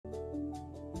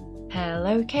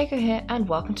Hello, Kaiko here, and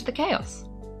welcome to the chaos.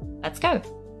 Let's go.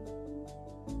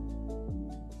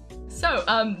 So,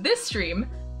 this stream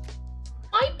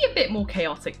might be a bit more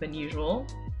chaotic than usual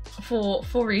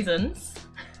for reasons.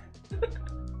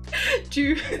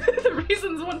 Do the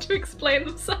reasons want to explain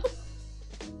themselves?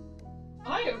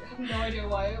 I have no idea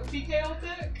why it would be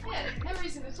chaotic. Yeah, no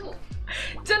reason at all.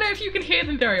 Don't know if you can hear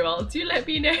them very well, do let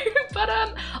me know. But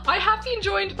I have been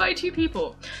joined by two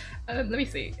people. Let me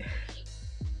see.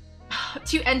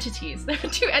 Two entities. There are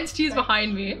two entities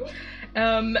behind me.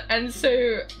 And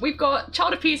so we've got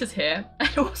ChildofPeace is here,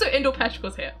 and also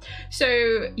IndoorPetichor's here.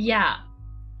 So yeah,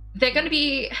 they're gonna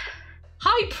be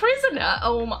high prisoner.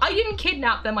 I didn't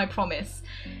kidnap them, I promise.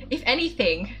 If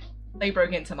anything, they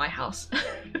broke into my house.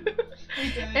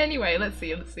 Okay. Anyway, let's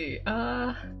see.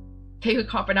 Kaiko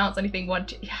can't pronounce anything.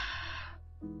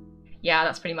 Yeah,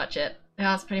 that's pretty much it.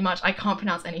 That's pretty much. I can't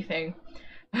pronounce anything.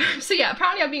 So yeah,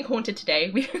 apparently I'm being haunted today.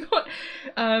 We've got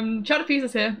ChildofPeace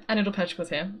is here and IndoorPetichor's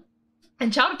here.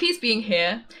 And ChildofPeace being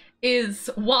here is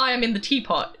why I'm in the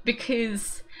teapot,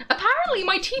 because apparently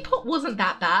my teapot wasn't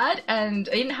that bad and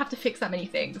I didn't have to fix that many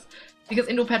things, because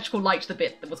IndoorPetichor liked the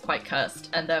bit that was quite cursed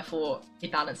and therefore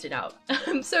it balanced it out.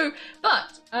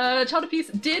 But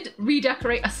ChildofPeace did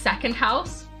redecorate a second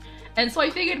house, and so I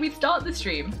figured we'd start the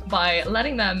stream by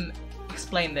letting them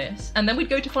explain this, and then we'd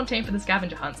go to Fontaine for the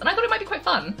scavenger hunts, and I thought it might be quite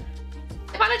fun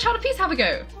if I let ChildofPeace have a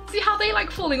go. See how they like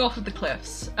falling off of the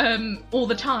cliffs all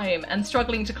the time and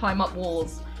struggling to climb up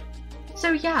walls.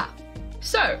 So yeah,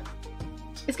 so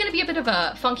it's gonna be a bit of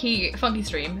a funky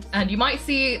stream, and you might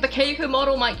see the Kaiko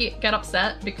model might get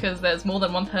upset because there's more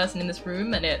than one person in this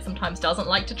room and it sometimes doesn't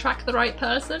like to track the right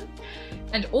person.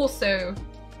 And also,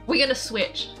 we're gonna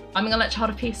switch. I'm gonna let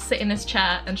ChildofPeace sit in this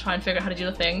chair and try and figure out how to do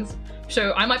the things.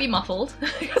 So I might be muffled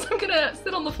because I'm gonna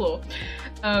sit on the floor.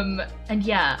 And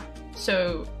yeah,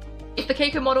 so if the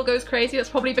Kaiko model goes crazy, that's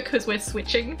probably because we're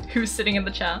switching who's sitting in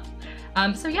the chair.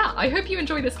 So yeah, I hope you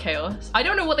enjoy this chaos. I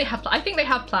don't know what they have. I think they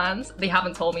have plans they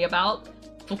haven't told me about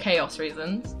for chaos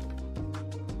reasons.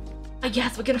 I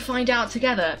guess we're gonna find out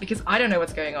together because I don't know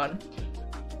what's going on.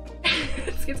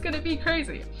 It's gonna be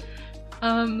crazy.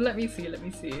 Let me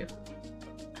see.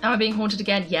 Am I being haunted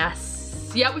again?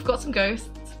 Yes. Yeah, we've got some ghosts.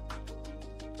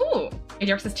 Ooh,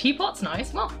 ADR says teapot's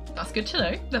nice. Well, that's good to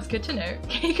know.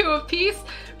 Kaiko of peace?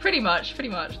 Pretty much.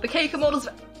 The Kaiko model's,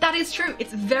 that is true.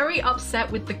 It's very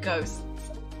upset with the ghosts.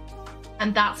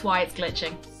 And that's why it's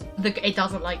glitching. It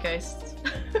doesn't like ghosts.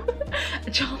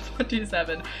 Child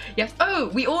 127. Yes. Oh,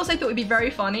 we also thought it'd be very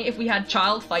funny if we had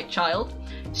child fight child.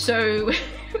 So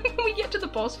when we get to the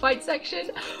boss fight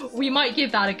section, we might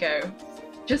give that a go.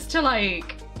 Just to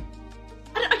like,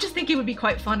 I just think it would be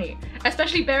quite funny.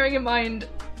 Especially bearing in mind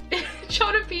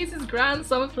ChildofPeace's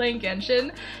grandson playing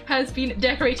Genshin has been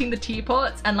decorating the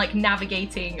teapots and like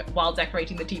navigating while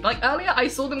decorating the teapot. Like earlier I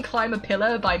saw them climb a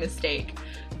pillar by mistake.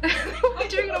 I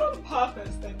did it on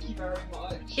purpose, thank you very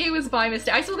much. It was by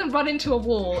mistake. I saw them run into a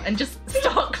wall and just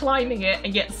start climbing it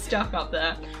and get stuck up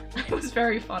there. It was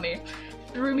very funny.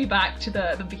 Threw me back to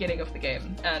the beginning of the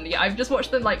game. And yeah, I've just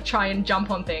watched them like try and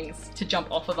jump on things to jump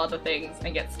off of other things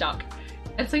and get stuck.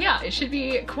 And so yeah, it should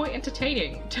be quite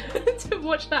entertaining to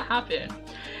watch that happen.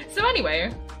 So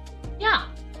anyway, yeah,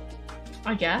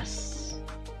 I guess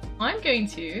I'm going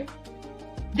to...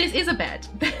 This is a bed.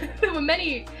 There were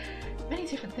many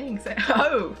different things.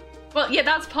 Oh, well, yeah,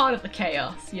 that's part of the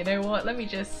chaos. You know what? Let me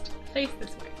just face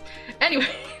this way. Anyway,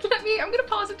 I'm gonna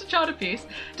pass it to ChildofPeace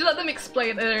to let them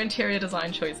explain their interior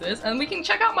design choices, and we can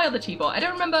check out my other teapot. I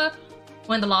don't remember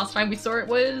when the last time we saw it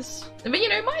was, but you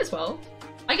know, might as well.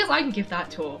 I guess I can give that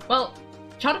tour. Well,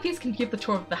 ChildofPeace can give the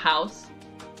tour of the house,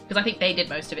 because I think they did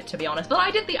most of it, to be honest, but I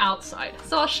did the outside,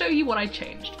 so I'll show you what I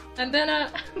changed. And then,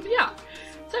 yeah.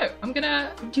 So, I'm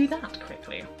gonna do that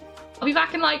quickly. I'll be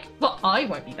back in like, well, I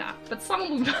won't be back, but someone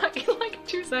will be back in like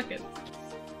 2 seconds.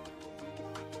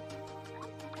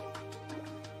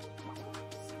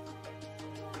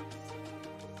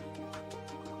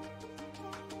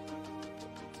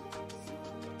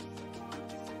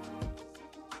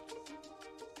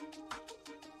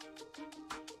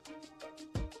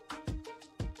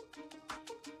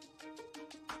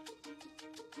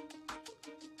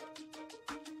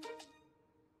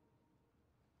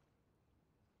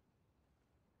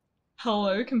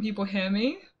 Hello, can people hear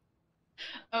me?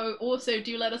 Oh, also,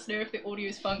 do let us know if the audio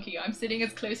is funky. I'm sitting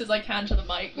as close as I can to the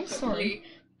mic, Oh, sorry.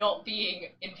 not being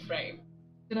in frame.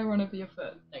 Did I run over your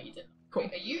foot? No, you didn't. Cool.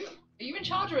 Wait, are you in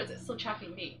charge, or is it still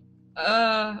tracking me?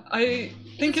 I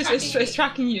think it's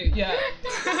tracking you, yeah.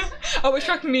 Oh, it's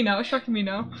tracking me now,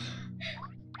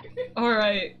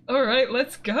 Alright,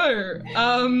 let's go.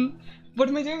 What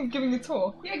am I doing? Giving a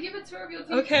tour? Yeah, give a tour of your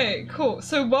team. Okay, cool.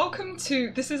 So welcome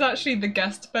to, this is actually the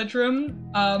guest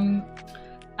bedroom.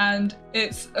 And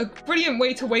it's a brilliant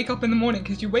way to wake up in the morning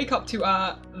because you wake up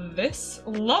to this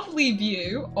lovely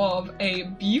view of a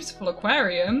beautiful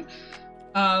aquarium.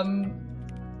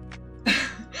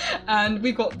 And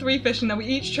we've got 3 fish in there. We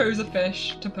each chose a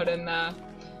fish to put in there.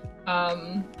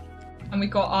 And we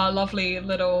got our lovely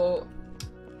little,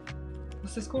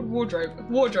 what's this called? Wardrobe.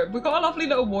 We've got a lovely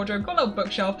little wardrobe, got a little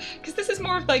bookshelf, because this is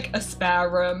more of like a spare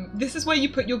room. This is where you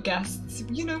put your guests,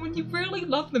 you know, when you really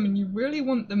love them and you really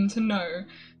want them to know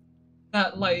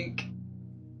that, like,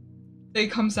 they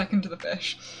come second to the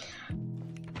fish.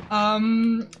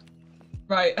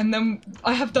 Right, and then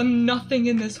I have done nothing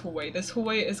in this hallway. This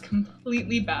hallway is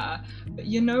completely bare, but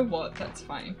you know what? That's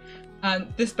fine.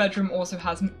 And this bedroom also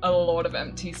has a lot of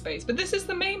empty space, but this is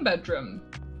the main bedroom.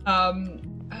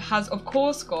 Has of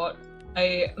course got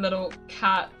a little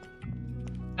cat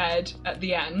bed at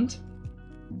the end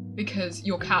because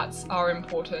your cats are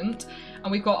important,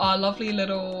 and we've got our lovely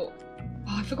little,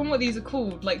 oh, I've forgotten what these are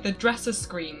called, like the dresser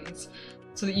screens,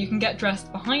 so that you can get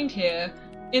dressed behind here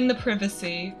in the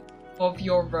privacy of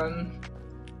your room,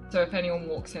 so if anyone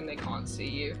walks in they can't see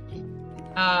you.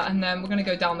 And then we're gonna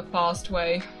go down the fast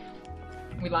way.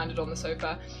 We landed on the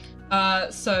sofa.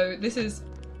 So this is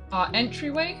our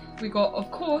entryway. We got,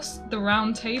 of course, the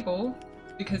round table,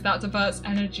 because that diverts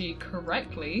energy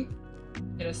correctly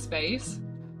in a space.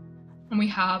 And we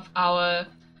have our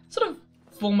sort of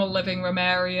formal living room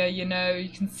area, you know, you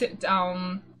can sit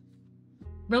down,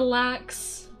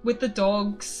 relax with the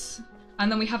dogs.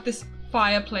 And then we have this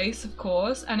fireplace, of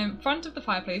course, and in front of the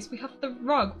fireplace we have the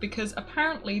rug, because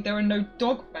apparently there are no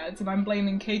dog beds, and I'm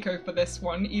blaming Kaiko for this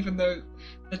one, even though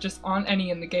there just aren't any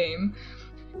in the game.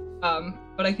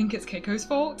 But I think it's Keiko's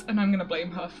fault, and I'm gonna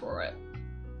blame her for it.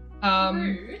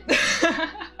 Rude.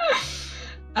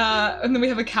 And then we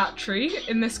have a cat tree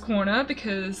in this corner,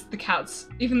 because the cats,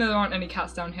 even though there aren't any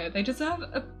cats down here, they deserve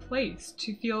a place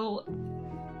to feel,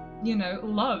 you know,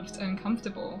 loved and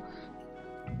comfortable.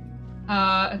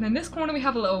 And then this corner we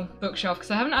have a little bookshelf,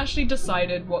 because I haven't actually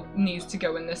decided what needs to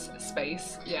go in this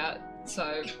space yet,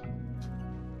 so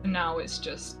for now it's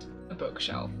just a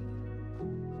bookshelf.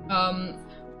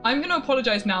 I'm gonna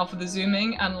apologize now for the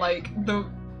zooming and like the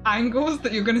angles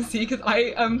that you're gonna see, because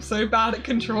I am so bad at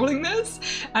controlling this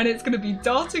and it's gonna be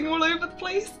darting all over the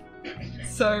place.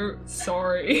 So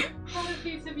sorry.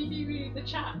 ChildofPeace, have you been reading the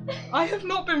chat? I have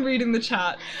not been reading the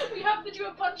chat. We have to do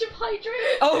a bunch of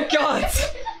hydrates. Oh god!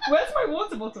 Where's my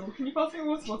water bottle? Can you pass me a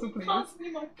water bottle, please? Pass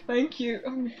me my... Thank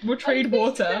you. We'll trade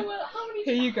water. How many...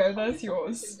 Here you go, there's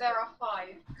yours. There are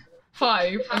 5.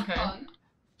 5? Have Okay. fun.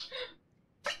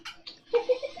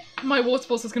 My water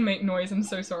bottle's gonna make noise, I'm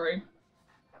so sorry.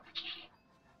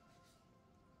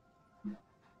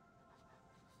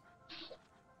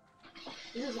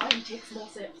 This is why he takes more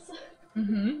sips.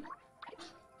 Mm-hmm.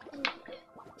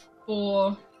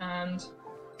 4 and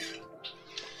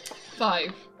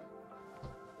 5.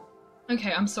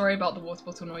 Okay, I'm sorry about the water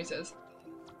bottle noises.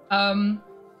 Oh,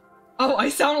 I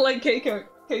sound like Kaiko.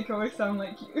 Kaiko, I sound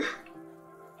like you.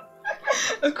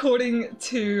 According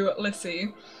to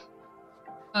Lissy.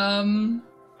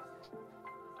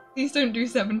 Please don't do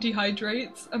 70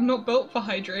 hydrates. I'm not built for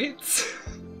hydrates.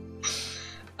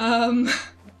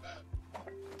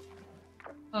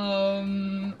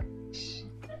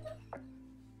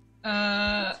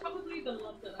 It's probably the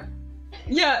Londoner.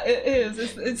 Yeah, it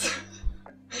is. It's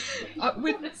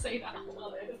we're gonna say that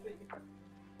while it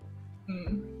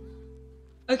is.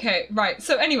 Okay, right.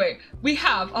 So anyway, we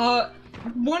have our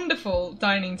wonderful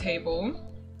dining table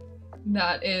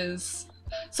that is...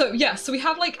 So yeah, so we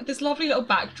have like this lovely little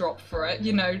backdrop for it,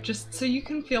 you know, just so you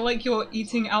can feel like you're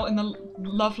eating out in the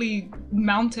lovely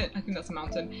mountain. I think that's a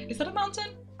mountain. Is that a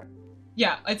mountain?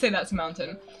 Yeah, I'd say that's a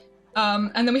mountain.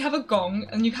 And then we have a gong,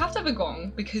 and you have to have a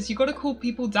gong because you got to call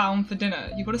people down for dinner.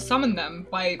 You got to summon them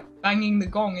by banging the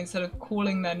gong instead of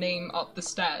calling their name up the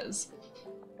stairs.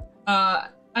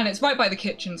 And it's right by the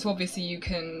kitchen, so obviously you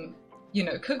can, you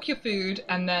know, cook your food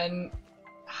and then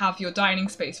have your dining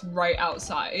space right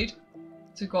outside.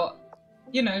 So we've got,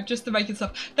 you know, just the regular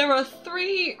stuff. There are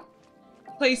 3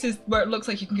 places where it looks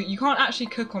like you can cook. You can't actually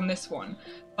cook on this one,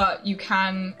 but you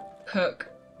can cook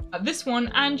at this one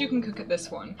and you can cook at this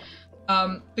one.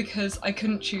 Because I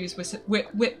couldn't choose which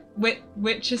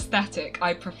aesthetic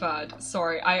I preferred.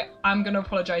 Sorry, I'm gonna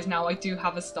apologize now. I do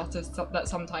have a stutter that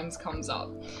sometimes comes up.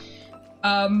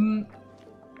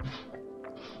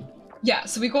 Yeah,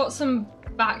 so we got some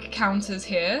back counters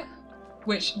here,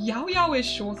 which Yao Yao is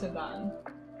shorter than.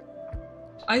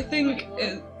 I think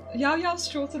Yao Yao's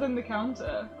shorter than the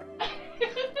counter.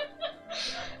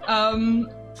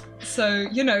 So,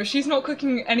 you know, she's not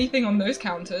cooking anything on those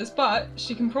counters, but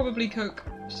she can probably cook,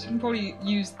 she can probably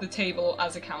use the table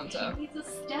as a counter. She needs a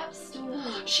step stool.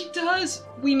 She does!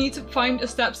 We need to find a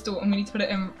step stool and we need to put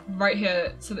it in right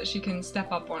here so that she can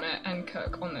step up on it and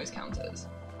cook on those counters.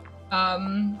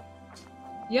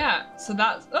 Yeah, so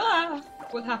that's,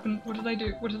 what happened? What did I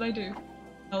do? What did I do?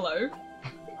 Hello?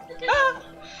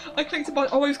 I clicked a button.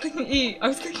 Oh, I was clicking E. I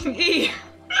was clicking E.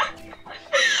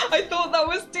 I thought that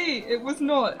was D. It was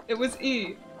not. It was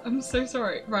E. I'm so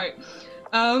sorry. Right.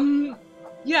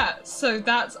 Yeah, so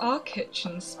that's our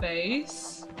kitchen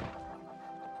space.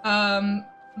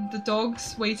 The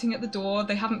dog's waiting at the door.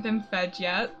 They haven't been fed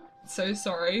yet. So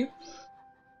sorry.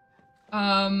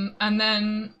 And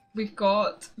then we've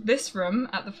got this room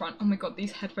at the front. Oh my god,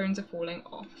 these headphones are falling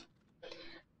off.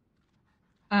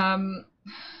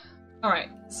 Alright,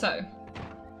 so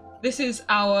this is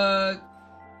our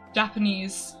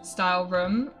Japanese style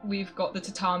room. We've got the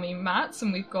tatami mats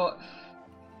and we've got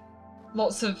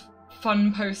lots of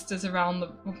fun posters around the,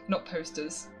 well, not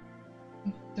posters,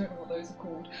 don't know what those are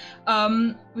called.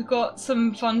 We've got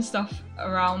some fun stuff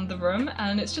around the room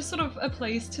and it's just sort of a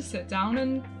place to sit down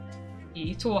and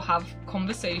eat or have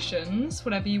conversations,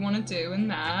 whatever you want to do in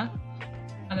there.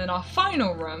 And then our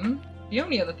final room, the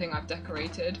only other thing I've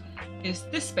decorated, is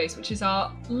this space, which is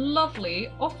our lovely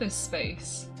office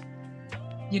space.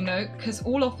 You know, because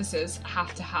all offices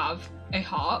have to have a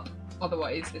harp,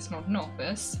 otherwise it's not an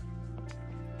office.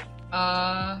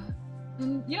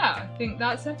 And yeah, I think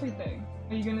that's everything.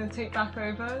 Are you gonna take back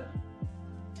over?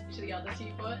 To the other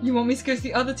teapot? You want me to go to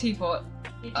the other teapot?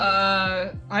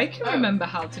 I can remember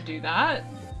how to do that,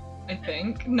 I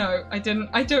think. No, I didn't.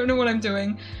 I don't know what I'm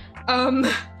doing.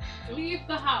 Leave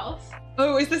the house.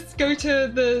 Oh, is this go to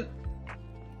the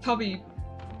tubby?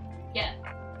 Yeah.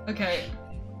 Okay.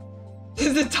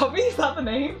 Is it Tubby? Is that the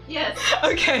name? Yes.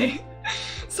 Okay.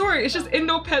 Sorry, it's just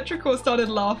IndoorPetichor started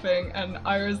laughing and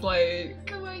I was like...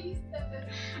 Come on, you step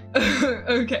it.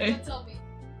 Okay. Don't tell me.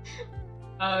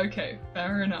 Okay,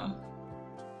 fair enough.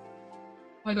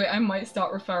 By the way, I might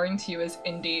start referring to you as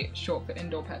Indy, short for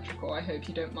IndoorPetichor. I hope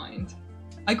you don't mind.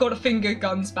 I got a finger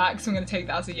guns back, so I'm going to take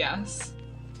that as a yes.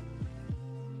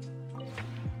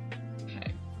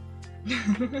 Okay.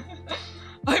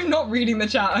 I'm not reading the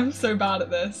chat, I'm so bad at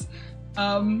this.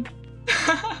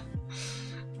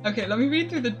 Okay, let me read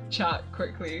through the chat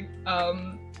quickly.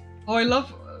 Oh, I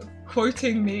love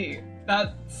quoting me.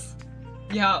 That's...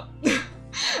 yeah.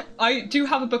 I do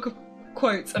have a book of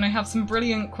quotes, and I have some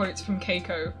brilliant quotes from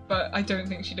Kaiko, but I don't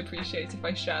think she'd appreciate if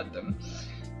I shared them.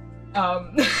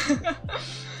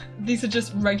 These are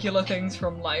just regular things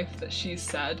from life that she's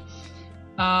said.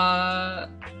 Oh,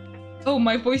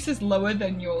 my voice is lower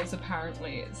than yours,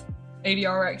 apparently.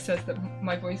 ADRX says that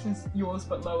my voice is yours,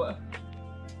 but lower.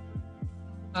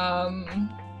 I'm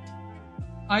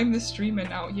the streamer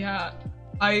now, yeah.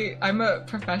 I'm a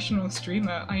professional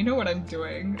streamer. I know what I'm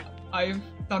doing. I've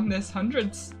done this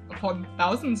hundreds upon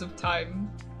thousands of times.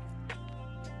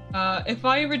 If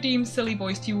I redeem Silly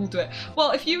Voice, you will do it.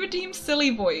 Well, if you redeem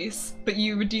Silly Voice, but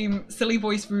you redeem Silly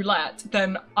Voice Roulette,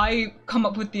 then I come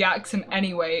up with the accent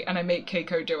anyway, and I make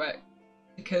Kaiko do it.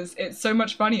 Because it's so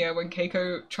much funnier when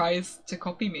Kaiko tries to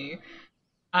copy me.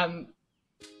 And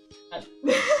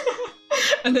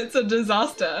it's a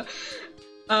disaster.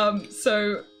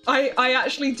 So I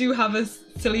actually do have a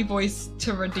silly voice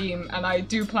to redeem, and I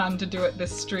do plan to do it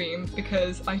this stream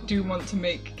because I do want to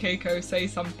make Kaiko say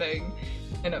something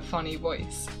in a funny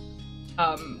voice.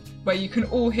 Where you can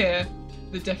all hear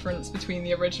the difference between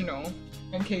the original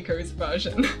and Keiko's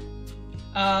version.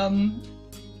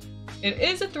 It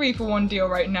is a 3-for-1 deal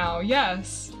right now,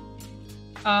 yes.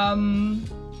 I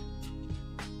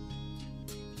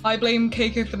blame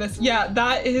Kaiko for this. Yeah,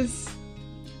 that is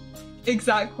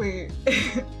exactly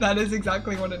that is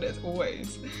exactly what it is,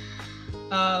 always.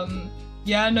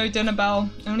 Yeah, no dinner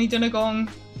bell, only dinner gong.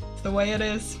 It's the way it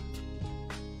is.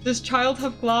 Does Child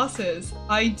have glasses?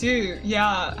 I do,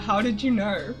 yeah. How did you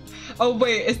know? Oh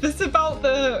wait, is this about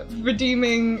the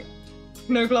redeeming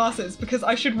no glasses? Because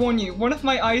I should warn you, one of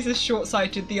my eyes is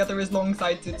short-sighted, the other is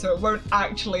long-sighted, so it won't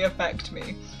actually affect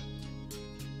me.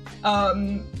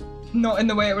 Not in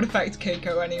the way it would affect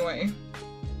Kaiko anyway.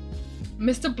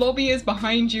 Mr. Blobby is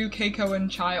behind you, Kaiko and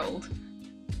Child.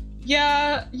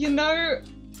 Yeah, you know,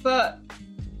 but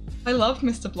I love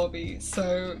Mr. Blobby,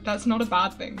 so that's not a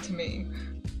bad thing to me.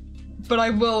 But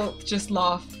I will just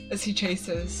laugh as he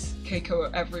chases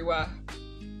Kaiko everywhere,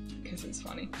 because it's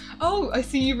funny. Oh, I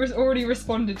see you already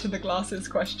responded to the glasses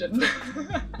question.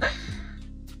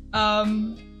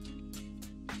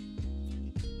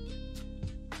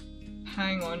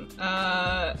 Hang on.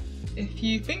 If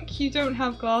you think you don't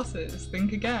have glasses,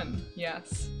 think again.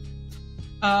 Yes.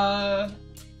 Oh,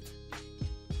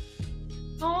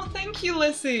 thank you,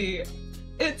 Lissy.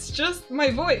 It's just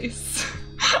my voice.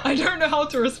 I don't know how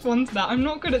to respond to that. I'm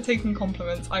not good at taking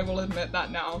compliments, I will admit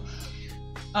that now.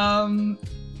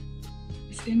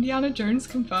 Is Indiana Jones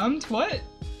confirmed? What?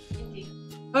 Indy.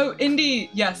 Oh, Indy,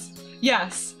 yes.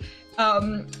 Yes.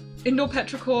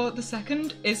 IndoorPetichor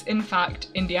II is in fact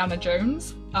Indiana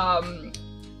Jones.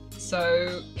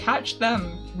 So catch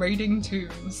them raiding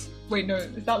tombs. Wait, no,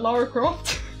 is that Lara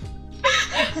Croft?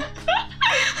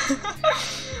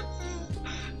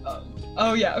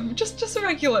 Oh yeah, just a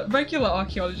regular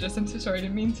archaeologist. I'm so sorry, I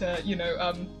didn't mean to, you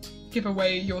know, give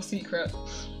away your secret.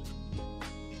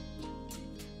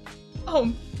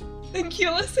 Oh, thank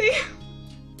you, Lissy.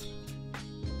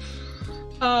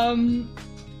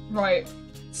 Right.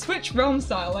 Switch realm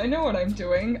style. I know what I'm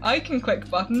doing. I can click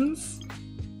buttons.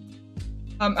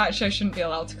 Actually, I shouldn't be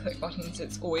allowed to click buttons.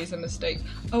 It's always a mistake.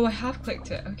 Oh, I have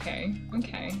clicked it. Okay.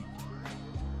 Okay.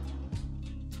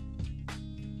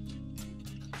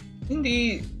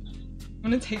 Indeed. I'm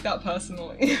gonna take that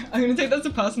personally. I'm gonna take that as a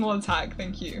personal attack.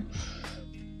 Thank you.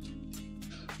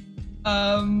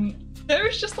 There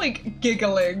is just like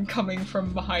giggling coming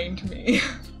from behind me.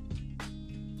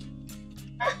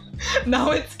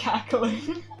 Now it's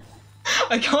cackling.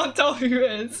 I can't tell who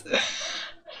is.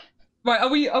 Right,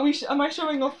 am I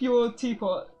showing off your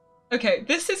teapot? Okay,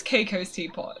 this is Kaiko's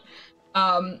teapot.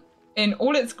 In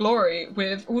all its glory,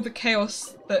 with all the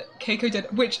chaos that Kaiko did,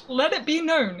 which, let it be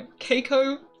known,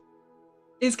 Kaiko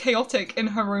is chaotic in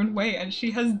her own way, and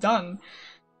she has done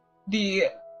the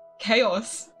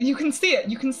chaos. You can see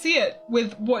it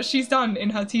with what she's done in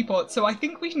her teapot, so I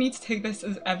think we need to take this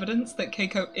as evidence that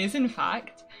Kaiko is in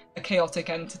fact a chaotic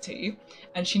entity,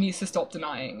 and she needs to stop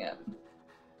denying it.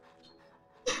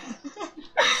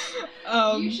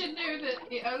 You should know that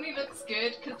it only looks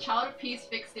good because ChildofPeace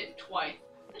fixed it twice.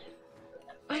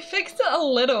 I fixed it a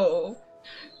little.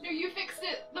 No, you fixed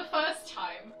it the first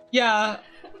time. Yeah,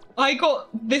 I got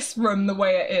this room the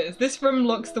way it is. This room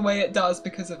looks the way it does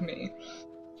because of me.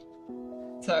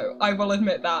 So, I will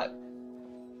admit that.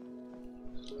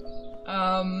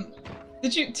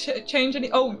 Did you change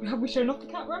any- oh, have we shown off the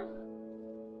cat room?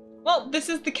 Well, this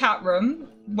is the cat room,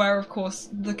 where of course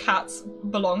the cats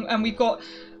belong, and we've got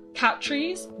cat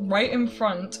trees right in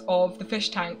front of the fish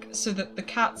tank so that the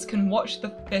cats can watch the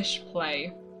fish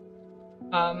play.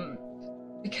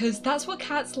 Because that's what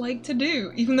cats like to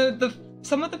do, even though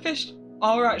some of the fish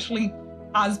are actually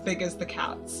as big as the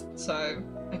cats, so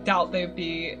I doubt they'd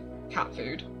be cat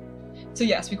food. So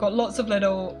yes, we've got lots of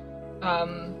little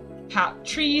cat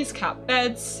trees, cat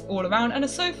beds all around, and a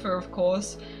sofa, of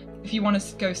course, if you want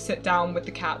to go sit down with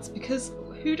the cats, because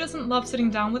who doesn't love sitting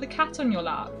down with a cat on your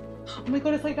lap? Oh my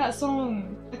god, it's like that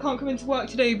song! I can't come into work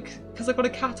today because I've got a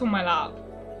cat on my lap.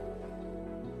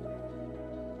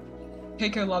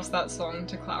 Kaiko loves that song,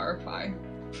 to clarify.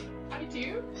 I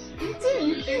do? You do?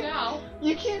 You do now.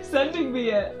 You keep sending me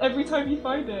it every time you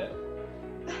find it.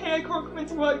 Hey, I can't come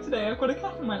into work today, I've got a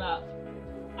cat on my lap.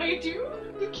 I do?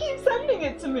 You keep sending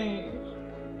it to me!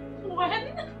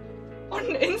 When? On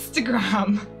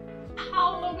Instagram!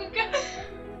 How long ago?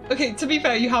 Okay, to be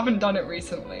fair, you haven't done it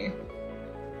recently.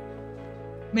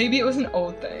 Maybe it was an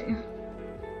old thing.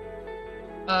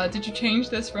 Did you change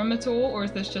this room at all, or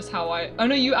is this just how I- oh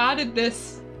no, you added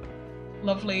this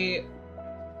lovely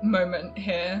moment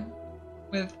here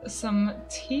with some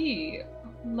tea.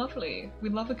 Lovely. We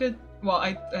love a good- well,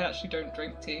 I actually don't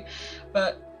drink tea,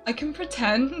 but I can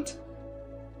pretend.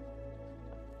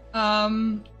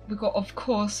 We got, of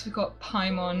course, we got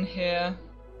Paimon here.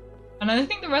 And I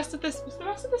think the rest of this, was the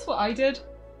rest of this what I did?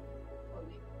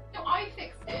 No, I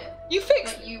fixed it. You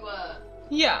fixed But you were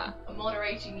yeah.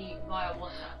 moderating me via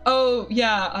WhatsApp. Oh,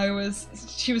 yeah,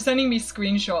 she was sending me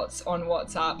screenshots on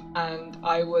WhatsApp, and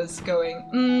I was going,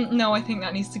 no, I think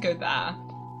that needs to go there.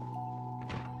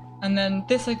 And then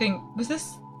this, I think,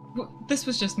 this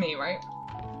was just me, right?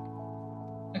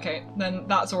 Okay, then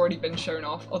that's already been shown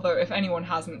off, although if anyone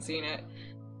hasn't seen it,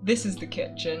 this is the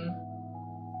kitchen.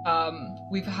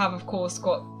 We have, of course,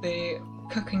 got the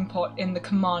cooking pot in the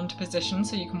command position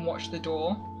so you can watch the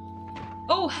door.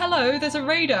 Oh, hello, there's a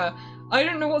raider. I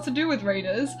don't know what to do with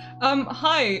raiders.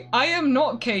 Hi, I am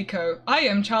not Kaiko. I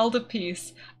am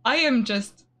ChildofPeace. I am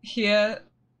just here,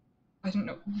 I don't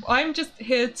know. I'm just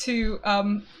here to,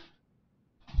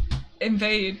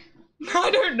 invade. I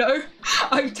don't know.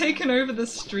 I've taken over the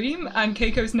stream and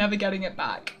Keiko's never getting it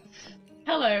back.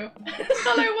 Hello.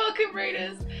 Hello, welcome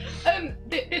raiders.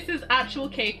 This is actual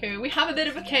Kaiko. We have a bit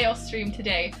of a chaos stream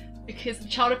today because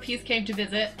ChildofPeace came to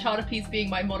visit, ChildofPeace being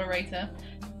my moderator.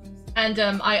 And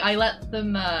I let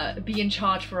them be in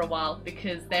charge for a while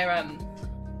because they're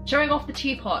showing off the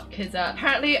teapot, because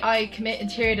apparently I commit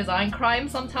interior design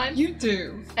crimes sometimes. You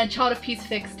do. And Child of Peace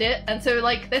fixed it, and so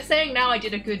like they're saying now I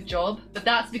did a good job, but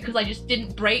that's because I just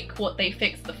didn't break what they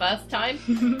fixed the first time.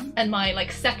 And my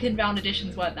like second round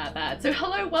editions weren't that bad. So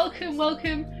hello, welcome,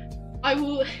 welcome. I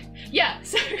will, yeah,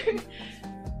 so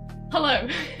hello.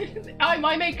 I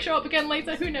might make show up again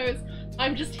later, who knows.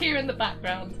 I'm just here in the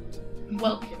background.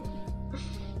 Welcome.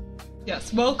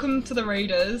 Yes, welcome to the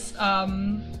Raiders.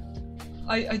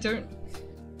 I don't...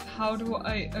 How do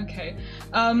I... Okay.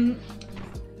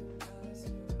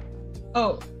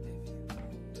 Oh.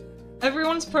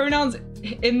 Everyone's pronouns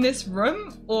in this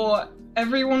room, or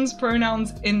everyone's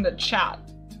pronouns in the chat?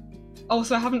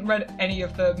 Also, I haven't read any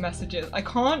of the messages. I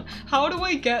can't... How do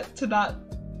I get to that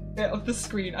bit of the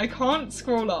screen? I can't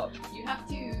scroll up. You have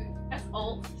to press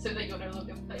Alt so that you're no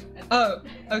longer playing. Oh,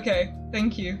 okay.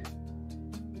 Thank you.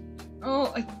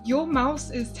 Oh, your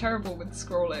mouse is terrible with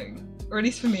scrolling. Or at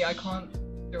least for me, I can't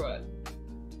do it.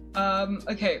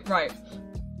 Okay, right.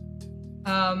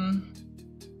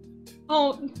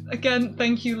 Oh, again,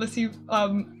 thank you, Lissy.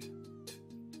 I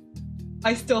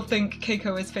still think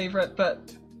Kaiko is favorite, but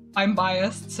I'm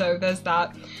biased, so there's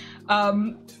that.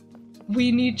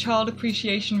 We need child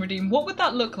appreciation redeem. What would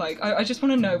that look like? I just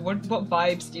want to know, what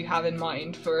vibes do you have in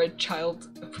mind for a child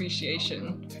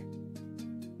appreciation?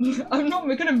 I'm not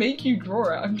gonna make you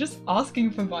draw it, I'm just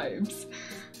asking for vibes.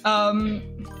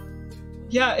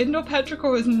 Yeah,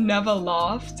 IndoorPetichor has never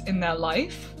laughed in their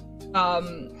life.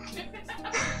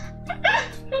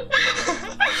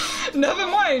 Never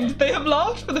mind, they have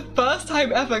laughed for the first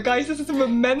time ever. Guys, this is a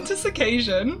momentous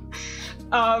occasion.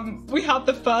 We have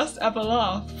the first ever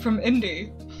laugh from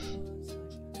Indy.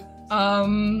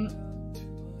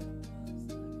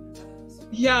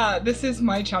 Yeah, this is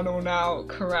my channel now,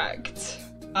 correct.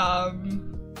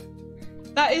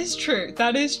 That is true,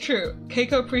 that is true.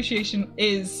 Kaiko appreciation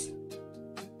is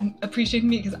appreciating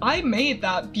me because I made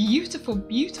that beautiful,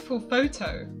 beautiful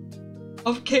photo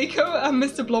of Kaiko and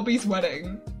Mr. Blobby's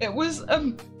wedding. It was a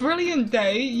brilliant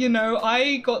day, you know,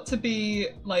 I got to be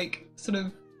like sort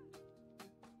of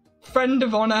friend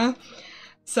of honor.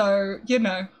 So, you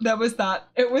know, there was that.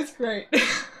 It was great.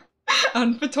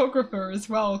 And photographer as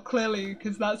well, clearly,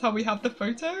 because that's how we have the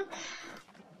photo.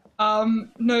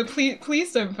 No,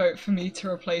 please don't vote for me to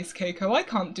replace Kaiko. I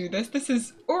can't do this. This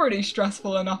is already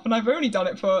stressful enough and I've only done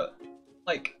it for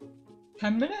like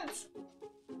 10 minutes.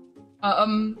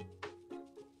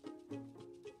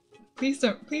 Please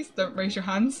don't raise your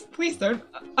hands. Please don't.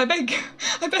 I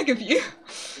beg of you.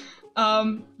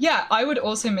 Yeah, I would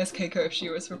also miss Kaiko if she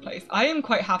was replaced. I am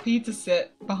quite happy to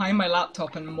sit behind my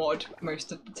laptop and mod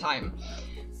most of the time.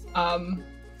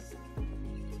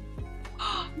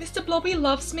 Mr. Blobby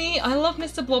loves me. I love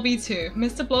Mr. Blobby too.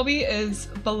 Mr. Blobby is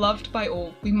beloved by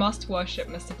all. We must worship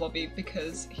Mr. Blobby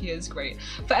because he is great.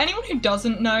 For anyone who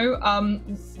doesn't know,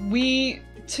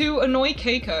 to annoy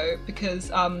Kaiko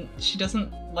because she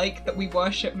doesn't like that we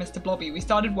worship Mr. Blobby. We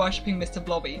started worshipping Mr.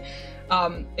 Blobby.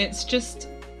 It's just,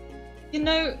 you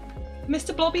know,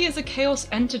 Mr. Blobby is a chaos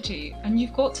entity and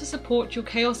you've got to support your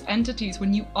chaos entities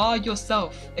when you are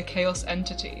yourself a chaos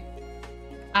entity.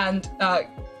 And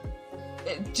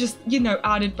just, you know,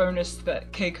 added bonus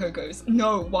that Kaiko goes,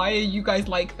 no, why are you guys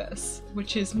like this?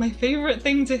 Which is my favorite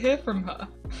thing to hear from her.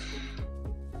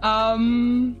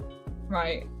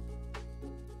 Right.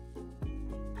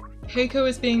 Kaiko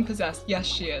is being possessed. Yes,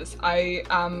 she is. I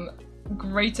am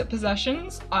great at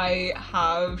possessions. I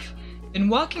have been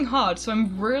working hard, so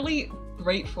I'm really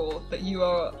grateful that you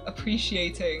are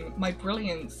appreciating my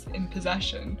brilliance in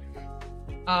possession.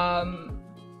 Right.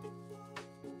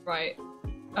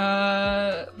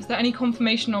 Was there any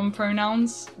confirmation on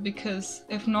pronouns? Because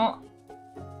if not,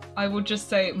 I will just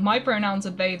say my pronouns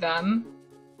are they, them.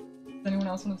 Does anyone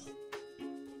else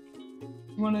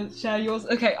want to share yours?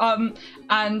 Okay,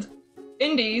 and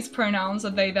Indy's pronouns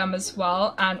are they, them as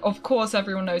well. And of course,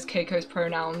 everyone knows Keiko's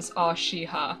pronouns are she,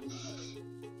 her.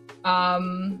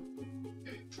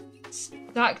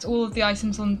 Stacked all of the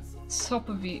items on top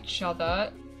of each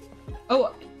other.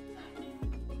 Oh,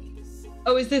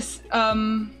 is this,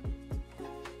 oh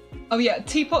yeah,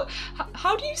 teapot.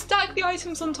 How do you stack the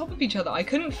items on top of each other? I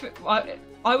couldn't,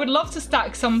 I would love to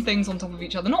stack some things on top of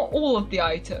each other. Not all of the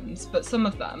items, but some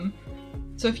of them.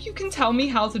 So if you can tell me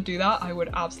how to do that, I would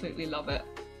absolutely love it.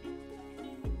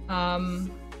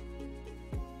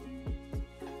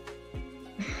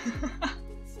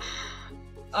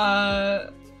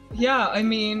 Yeah, I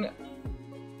mean,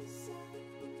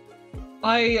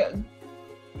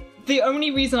 the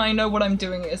only reason I know what I'm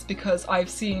doing is because I've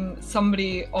seen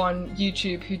somebody on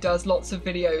YouTube who does lots of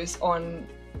videos on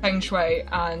Feng Shui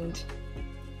and,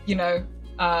 you know,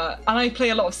 and I play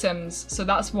a lot of Sims, so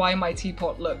that's why my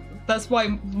teapot that's why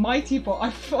my teapot,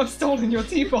 I've stolen your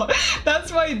teapot,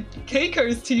 that's why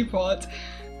Keiko's teapot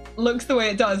looks the way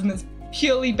it does, and it's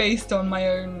purely based on my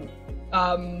own,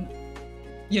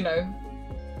 you know,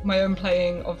 my own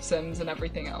playing of Sims and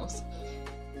everything else.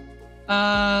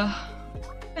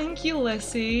 Thank you,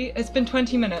 Lissy. It's been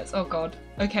 20 minutes. Oh god.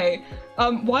 Okay.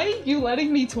 Why are you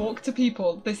letting me talk to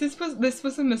people? This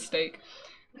was a mistake.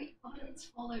 Wait,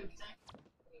 buttons followed.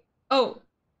 Oh.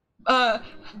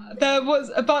 There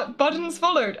was buttons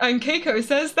followed, and Keiko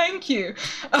says thank you.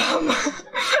 I'm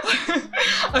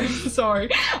sorry.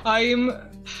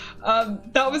 That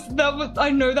was. I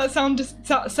know that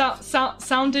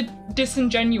sounded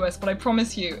disingenuous, but I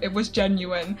promise you, it was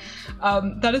genuine.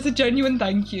 That is a genuine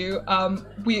thank you.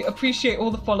 We appreciate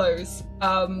all the follows.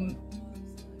 Oh,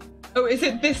 is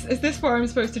this where I'm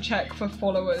supposed to check for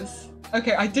followers?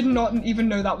 Okay, I did not even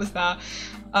know that was there.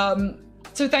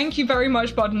 So thank you very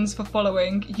much, Buttons, for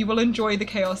following. You will enjoy the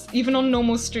chaos. Even on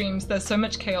normal streams, there's so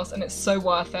much chaos and it's so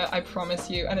worth it, I promise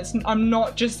you. And I'm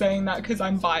not just saying that because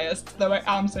I'm biased, though I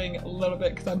am saying it a little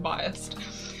bit because I'm biased.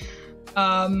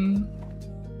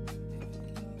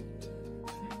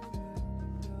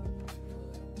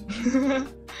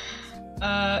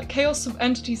 Chaos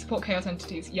entities support chaos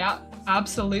entities. Yeah,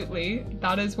 absolutely.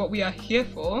 That is what we are here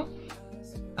for.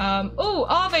 Oh,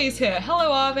 Arve's here.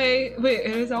 Hello, Arve. Wait,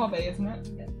 it is Arve, isn't it?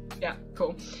 Yeah,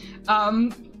 cool.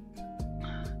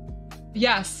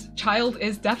 Yes, Child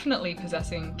is definitely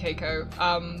possessing Keiko.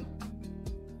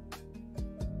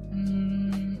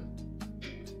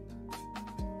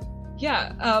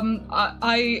 Yeah,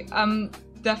 I am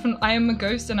a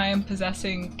ghost and I am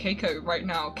possessing Keiko right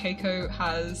now. Keiko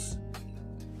has...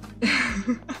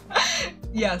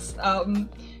 Yes,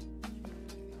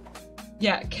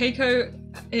 yeah, Keiko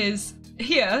is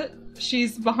here.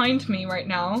 She's behind me right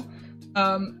now.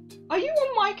 Are you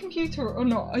on my computer or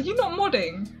not? Are you not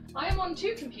modding? I am on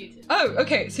two computers. Oh,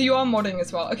 okay, so you are modding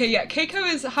as well. Okay, yeah,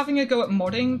 Keiko is having a go at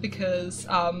modding because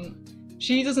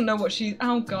she doesn't know what she...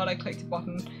 Oh god, I clicked a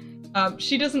button.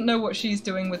 She doesn't know what she's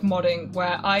doing with modding,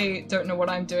 where I don't know what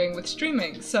I'm doing with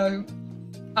streaming. So,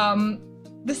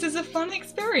 this is a fun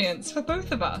experience for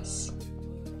both of us.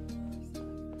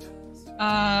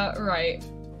 Right.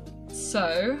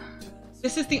 So,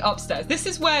 this is the upstairs. This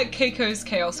is where Keiko's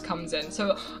chaos comes in.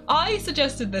 So, I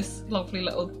suggested this lovely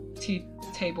little tea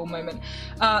table moment.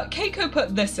 Keiko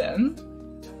put this in,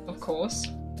 of course.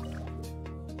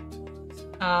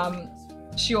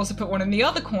 She also put one in the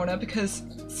other corner because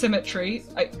symmetry,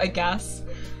 I guess.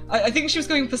 I think she was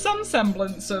going for some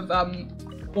semblance of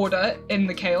order in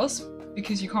the chaos,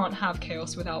 because you can't have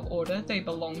chaos without order. They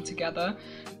belong together.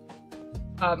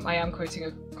 I am quoting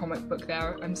a comic book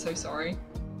there, I'm so sorry.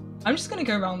 I'm just gonna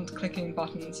go around clicking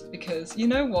buttons because you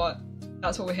know what?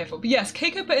 That's what we're here for. But yes,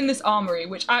 Keiko put in this armory,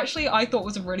 which actually I thought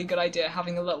was a really good idea,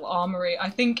 having a little armory.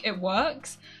 I think it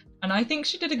works, and I think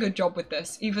she did a good job with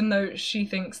this, even though she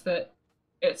thinks that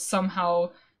it's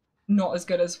somehow not as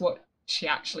good as what she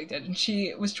actually did. And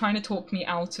she was trying to talk me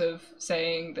out of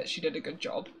saying that she did a good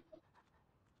job.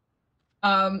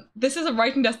 This is a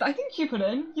writing desk that I think you put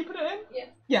in. You put it in? Yeah.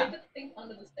 Yeah. I put things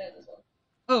under the stairs as well.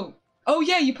 Oh. Oh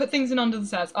yeah, you put things in under the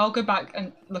stairs. I'll go back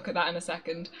and look at that in a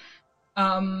second.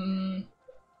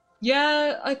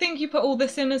 Yeah, I think you put all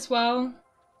this in as well.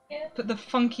 Yeah. Put the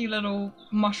funky little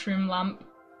mushroom lamp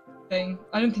thing.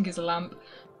 I don't think it's a lamp.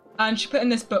 And she put in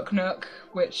this book nook,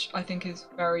 which I think is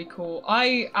very cool.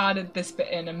 I added this bit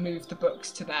in and moved the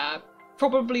books to there.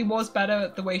 Probably was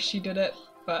better the way she did it,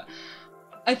 but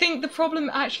I think the problem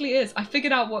actually is, I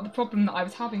figured out what the problem that I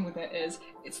was having with it is.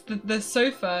 It's the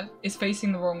sofa is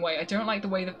facing the wrong way. I don't like the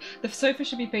way that the sofa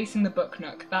should be facing the book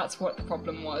nook. That's what the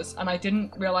problem was, and I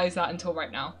didn't realise that until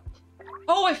right now.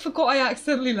 Oh, I forgot I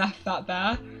accidentally left that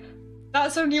there.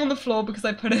 That's only on the floor because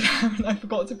I put it there and I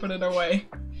forgot to put it away.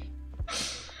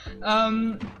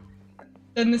 Then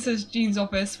this is Jean's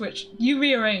office, which you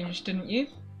rearranged, didn't you?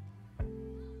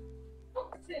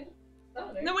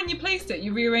 No, when you placed it,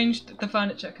 you rearranged the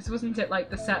furniture, because wasn't it like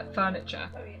the set furniture?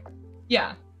 Oh yeah.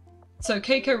 Yeah. So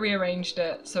Keiko rearranged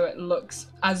it so it looks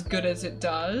as good as it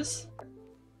does.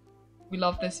 We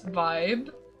love this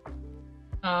vibe.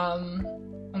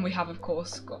 And we have, of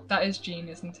course, got... That is Jean,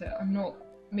 isn't it? I'm not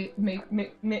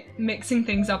mixing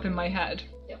things up in my head.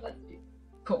 Yeah, let's do.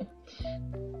 Cool.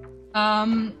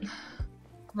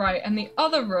 Right, and the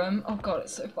other room... Oh god,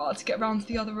 it's so far to get around to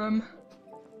the other room.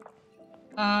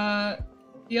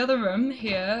 The other room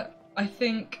here, I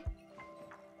think...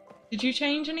 Did you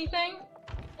change anything?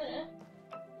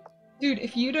 Dude,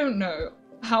 if you don't know,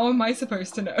 how am I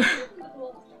supposed to know?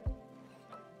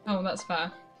 Oh, that's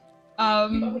fair.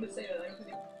 Oh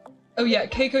yeah,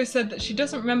 Kaiko said that she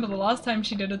doesn't remember the last time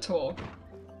she did a tour.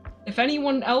 If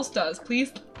anyone else does,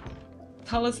 please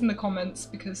tell us in the comments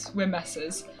because we're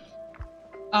messes.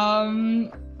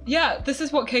 Yeah, this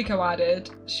is what Kaiko added.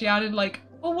 She added like,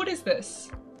 oh, what is this?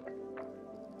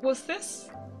 What's this?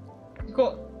 You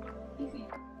got...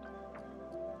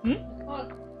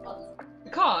 The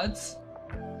cards?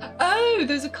 Oh,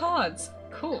 those are cards.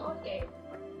 Cool.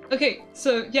 Okay,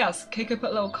 so yes, Keiko put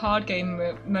a little card game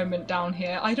moment down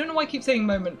here. I don't know why I keep saying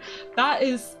moment. That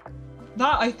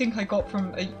I think I got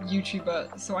from a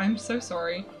YouTuber, so I'm so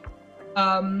sorry.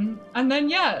 And then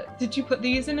yeah, did you put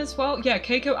these in as well? Yeah,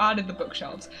 Keiko added the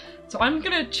bookshelves. So I'm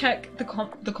gonna check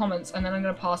the comments and then I'm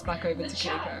gonna pass back over to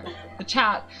Keiko. The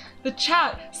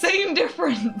chat, same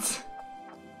difference.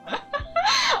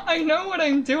 I know what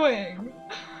I'm doing.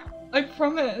 I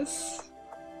promise.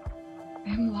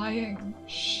 I'm lying.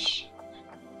 Shh.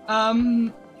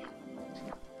 Oh,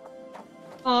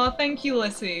 thank you,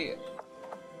 Lissy.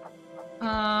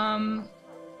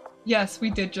 Yes, we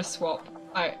did just swap.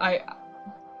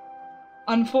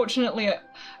 Unfortunately,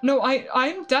 no,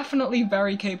 I'm definitely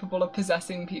very capable of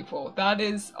possessing people. That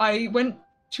is, I went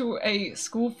to a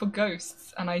school for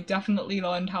ghosts and I definitely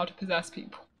learned how to possess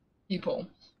people.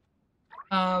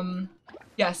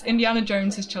 Yes, Indiana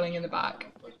Jones is chilling in the back.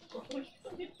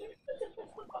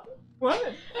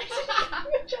 What?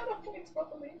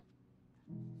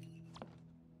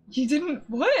 You didn't,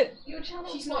 what?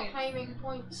 She's not claiming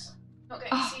points, not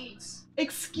getting seeds.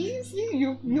 Excuse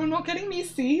you, you're not getting me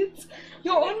seeds?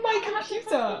 You're on my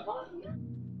computer!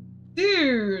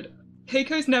 Dude!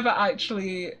 Keiko's never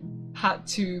actually had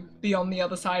to be on the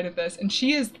other side of this, and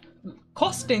she is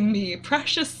costing me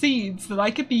precious seeds that I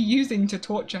could be using to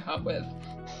torture her with.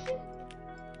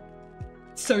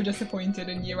 So disappointed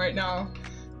in you right now.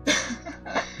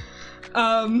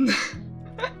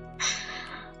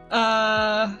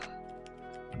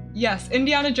 Yes,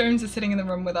 Indiana Jones is sitting in the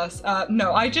room with us.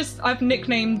 No, I've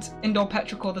nicknamed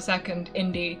IndoorPetichor II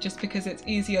Indy just because it's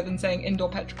easier than saying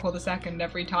IndoorPetichor II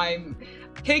every time.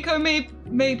 Keiko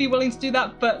may be willing to do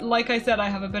that, but like I said, I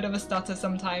have a bit of a stutter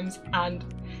sometimes and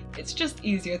it's just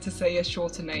easier to say a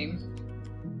shorter name.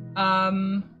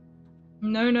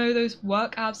 No, those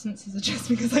work absences are just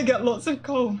because I get lots of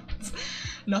colds.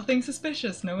 Nothing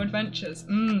suspicious, no adventures.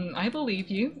 I believe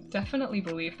you. Definitely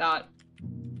believe that.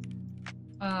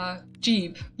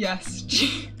 Jeeb. Yes,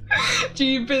 Jeeb.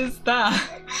 Jeeb is there.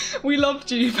 We love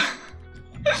Jeeb.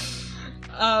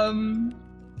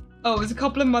 Oh, it was a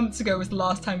couple of months ago was the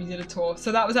last time you did a tour,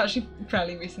 so that was actually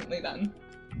fairly recently then.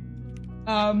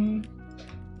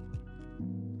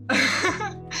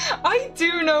 I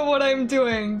do know what I'm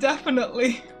doing,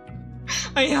 definitely.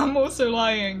 I am also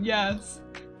lying, yes.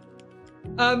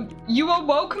 You are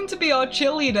welcome to be our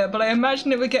cheerleader, but I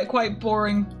imagine it would get quite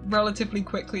boring relatively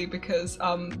quickly because,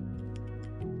 I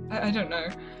don't know.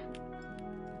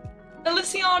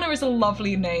 Elysiana is a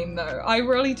lovely name though. I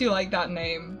really do like that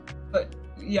name, but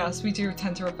yes, we do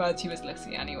tend to refer to you as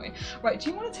Lissy anyway. Right, do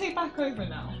you want to take back over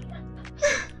now?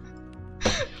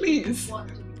 Please. One.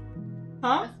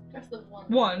 Huh? Press the one.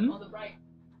 One? On the right.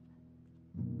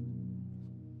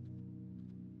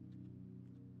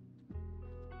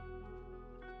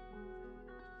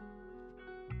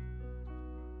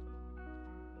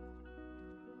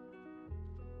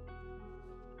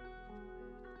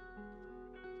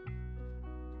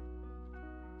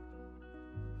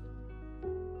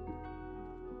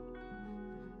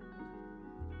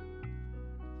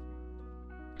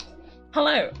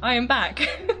 Hello, I am back.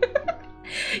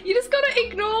 You just gotta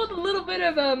ignore the little bit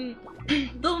of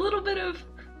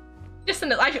just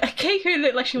Keiko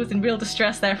looked like she was in real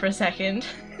distress there for a second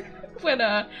when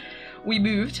we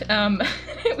moved.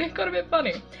 It got a bit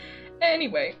funny.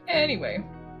 Anyway,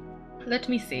 let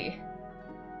me see.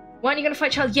 When are you gonna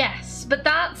fight Child? Yes, but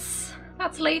that's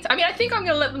late. I mean, I think I'm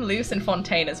gonna let them loose in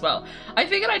Fontaine as well. I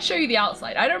figured I'd show you the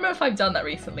outside. I don't know if I've done that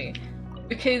recently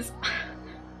because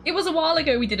it was a while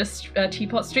ago we did a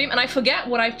teapot stream and I forget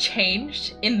what I've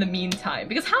changed in the meantime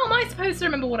because how am I supposed to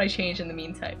remember what I changed in the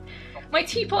meantime? My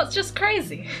teapot's just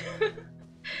crazy.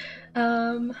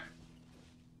 Let's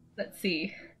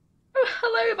see. Oh,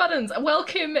 hello Buttons,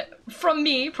 welcome from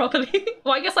me properly.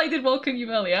 Well, I guess I did welcome you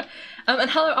earlier.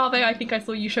 And hello Ave, I think I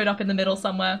saw you showed up in the middle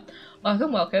somewhere.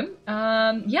 Welcome.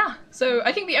 Yeah, so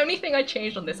I think the only thing I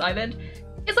changed on this island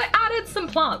is I added some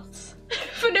plants.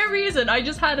 For no reason, I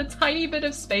just had a tiny bit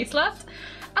of space left,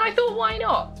 and I thought, why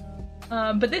not?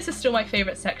 But this is still my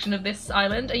favourite section of this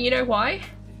island, and you know why?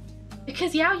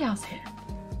 Because Yao Yao's here.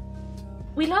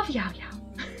 We love Yao Yao.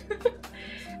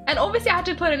 And obviously I had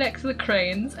to put it next to the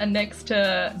cranes and next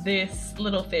to this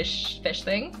little fish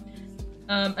thing.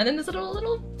 And then there's a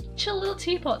little chill little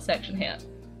teapot section here,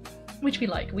 which we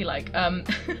like. Yeah,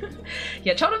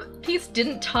 ChildofPeace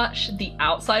didn't touch the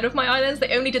outside of my islands.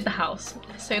 They only did the house.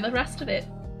 So the rest of it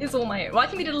is all my own. Well, I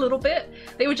think they did a little bit.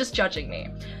 They were just judging me.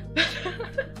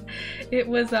 It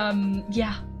was,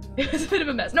 yeah. It was a bit of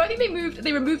a mess. No, I think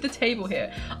they removed the table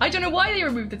here. I don't know why they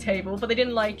removed the table, but they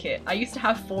didn't like it. I used to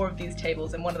have 4 of these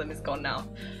tables and one of them is gone now.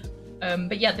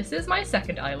 But yeah, this is my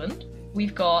second island.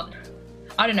 We've got,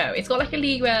 I don't know, it's got like a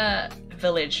Liyue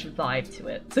village vibe to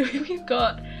it. So we've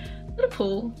got a little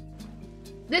pool.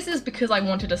 This is because I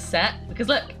wanted a set, because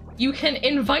look, you can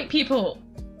invite people.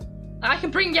 I can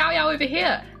bring Yao Yao over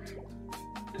here.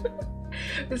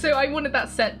 So I wanted that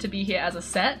set to be here as a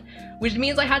set, which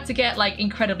means I had to get like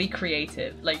incredibly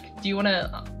creative. Like, do you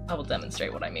wanna, I will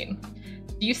demonstrate what I mean.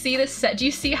 Do you see this set? Do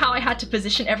you see how I had to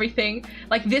position everything?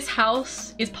 Like this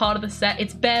house is part of the set.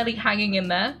 It's barely hanging in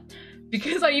there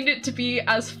because I needed it to be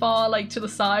as far like to the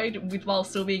side while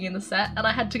still being in the set. And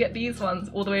I had to get these ones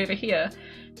all the way over here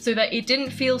so that it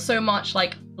didn't feel so much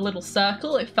like a little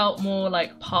circle. It felt more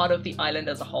like part of the island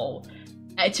as a whole.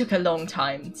 It took a long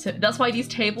time. So that's why these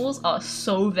tables are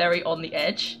so very on the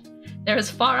edge. They're as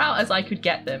far out as I could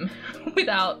get them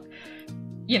without,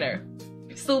 you know,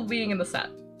 still being in the set.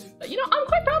 But, you know, I'm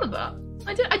quite proud of that.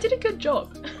 I did a good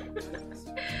job.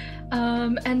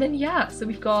 And then, yeah, so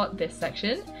we've got this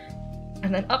section.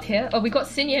 And then up here, oh, we got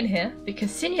Xinyan here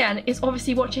because Xinyan is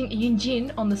obviously watching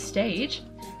Yunjin on the stage.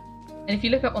 And if you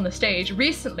look up on the stage,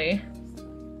 recently,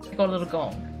 I got a little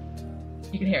gong.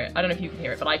 You can hear it. I don't know if you can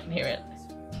hear it, but I can hear it.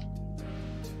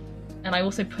 And I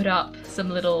also put up some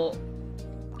little,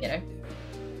 you know,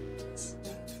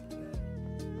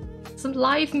 some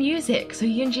live music so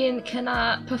Yunjin can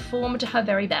perform to her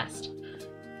very best.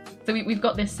 So we've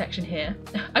got this section here.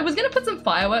 I was gonna put some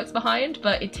fireworks behind,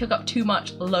 but it took up too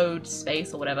much load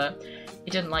space or whatever. It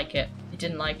didn't like it. It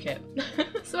didn't like it.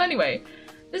 So anyway,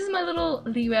 this is my little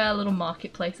Liyue little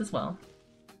marketplace as well.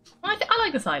 I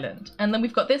like this island. And then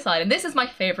we've got this island. This is my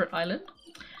favorite island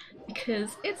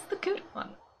because it's the good one.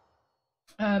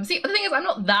 See, the thing is, I'm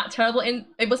not that terrible in,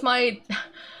 it was my,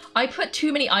 I put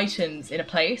too many items in a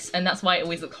place and that's why it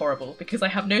always looks horrible because I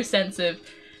have no sense of,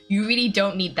 you really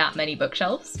don't need that many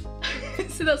bookshelves.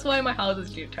 So that's why my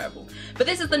houses do terrible. But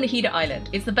this is the Nahida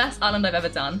Island. It's the best island I've ever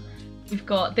done. We've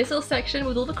got this little section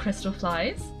with all the crystal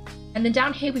flies. And then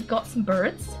down here we've got some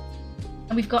birds.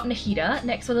 And we've got Nahida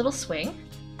next to a little swing.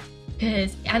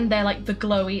 And they're like the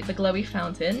glowy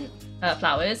fountain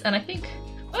flowers. And I think,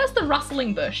 where's the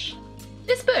rustling bush?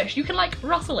 This bush, you can like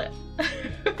rustle it.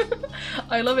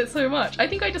 I love it so much. I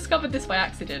think I discovered this by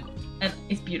accident and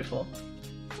it's beautiful.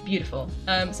 Beautiful.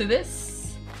 So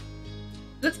this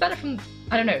looks better from,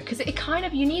 I don't know, because it kind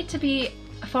of, you need to be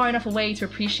far enough away to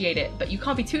appreciate it, but you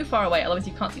can't be too far away, otherwise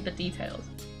you can't see the details.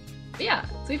 But yeah,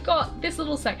 so we've got this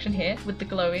little section here with the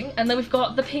glowing, and then we've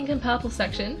got the pink and purple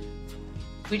section,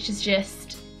 which is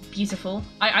just beautiful.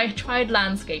 I tried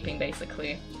landscaping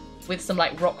basically with some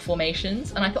like rock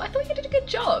formations, and I thought we did a good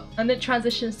job. And then it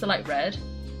transitions to like red,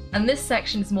 and this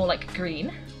section is more like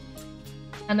green.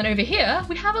 And then over here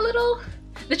we have a little,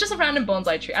 there's just a random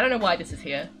bonsai tree. I don't know why this is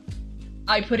here.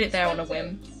 I put it there on a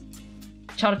whim.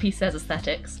 ChildofPeace says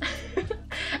aesthetics.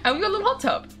 And we've got a little hot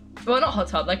tub. Well, not hot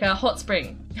tub, like a hot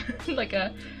spring. Like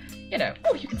a, you know,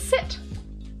 oh, you can sit.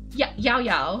 Yeah, Yao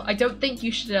Yao, I don't think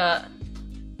you should,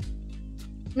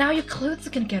 now your clothes are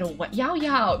gonna get all wet. Yao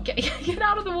Yao, get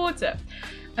out of the water.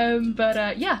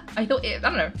 Yeah, I thought it, I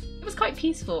don't know, it was quite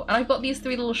peaceful. And I've got these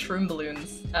 3 little shroom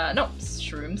balloons. Not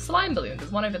shroom, slime balloons.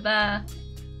 There's one over there,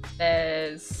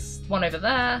 there's one over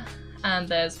there, and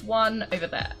there's one over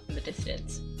there in the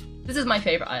distance. This is my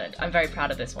favorite island. I'm very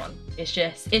proud of this one. It's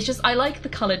just, I like the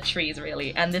colored trees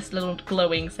really, and this little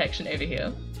glowing section over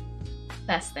here.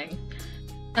 Best thing.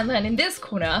 And then in this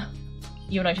corner,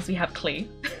 you'll notice we have Klee.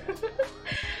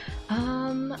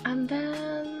 And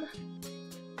then,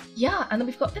 yeah, and then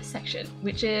we've got this section,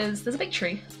 which is, there's a big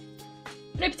tree.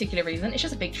 For no particular reason, it's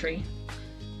just a big tree.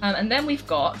 And then we've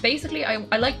got, basically,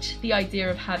 I liked the idea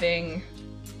of having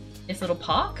this little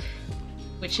park,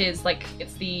 which is like,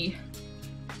 it's the,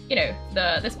 you know,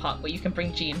 this park where you can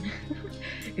bring Jean.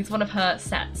 It's one of her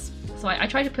sets. So I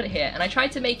tried to put it here, and I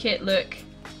tried to make it look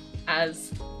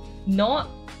as not,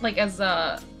 like, as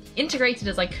integrated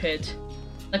as I could.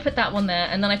 I put that one there,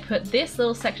 and then I put this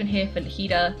little section here for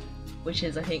Nahida, which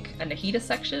is, I think, a Nahida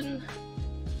section.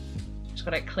 Just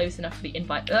got it close enough for the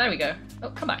invite. Oh, there we go. Oh,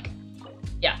 come back.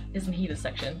 Yeah, is Nahida's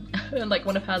section. Like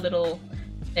one of her little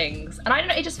things. And I don't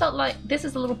know, it just felt like this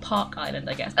is a little park island,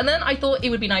 I guess. And then I thought it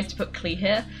would be nice to put Klee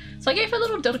here. So I gave her a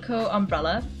little Dodoko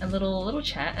umbrella and little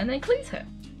chair, and then Klee's here.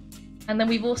 And then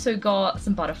we've also got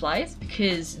some butterflies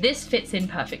because this fits in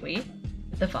perfectly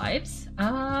with the vibes.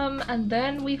 And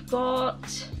then we've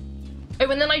got... Oh,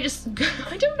 and then I just...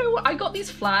 I don't know what... I got these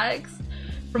flags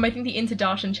from, I think, the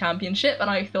Interdarshan Championship, and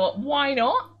I thought, why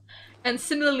not? And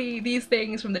similarly, these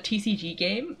things from the TCG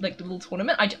game, like the little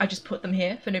tournament, I just put them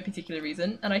here for no particular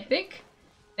reason. And I think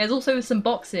there's also some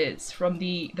boxes from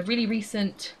the really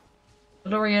recent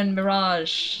Valorian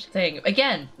Mirage thing.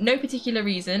 Again, no particular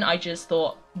reason, I just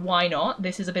thought, why not?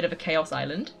 This is a bit of a chaos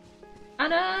island.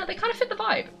 And they kind of fit the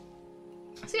vibe.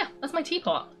 So yeah, that's my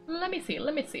teapot. Let me see.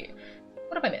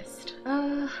 What have I missed?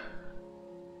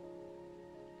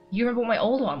 You remember what my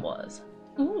old one was?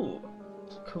 Ooh,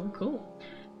 cool.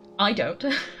 I don't.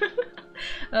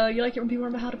 You like it when people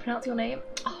remember how to pronounce your name?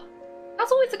 Oh,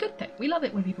 that's always a good thing. We love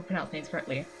it when people pronounce names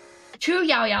correctly. 2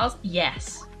 Yao Yaos?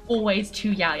 Yes. Always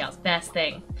 2 Yao Yaos. Best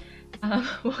thing.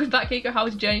 Welcome back, Kaiko. How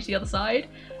was your journey to the other side?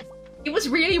 It was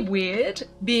really weird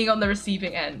being on the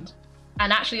receiving end.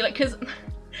 And actually, like, because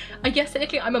I guess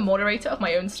technically I'm a moderator of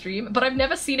my own stream, but I've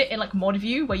never seen it in, like, mod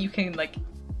view where you can, like,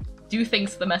 do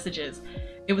things to the messages.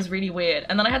 It was really weird.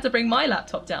 And then I had to bring my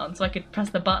laptop down so I could press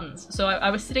the buttons. So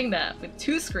I was sitting there with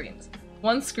 2 screens.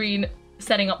 One screen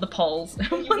setting up the polls.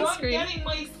 You weren't getting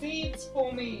my seeds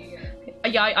for me.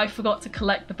 Yeah, I forgot to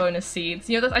collect the bonus seeds.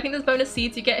 You know, I think there's bonus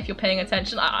seeds you get if you're paying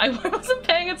attention. I wasn't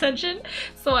paying attention,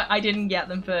 so I didn't get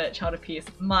them for Child of Peace.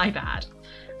 My bad.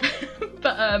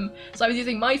 But so I was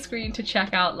using my screen to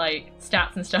check out like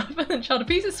stats and stuff, and then Child of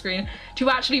Peace's screen to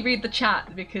actually read the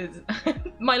chat because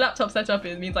my laptop setup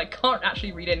means I can't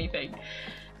actually read anything.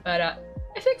 But I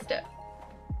fixed it.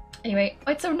 Anyway,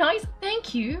 it's so nice.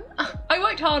 Thank you. I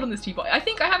worked hard on this teapot. I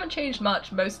think I haven't changed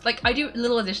much. I do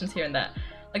little additions here and there.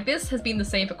 Like this has been the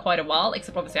same for quite a while,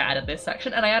 except obviously I added this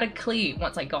section, and I added Klee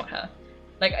once I got her.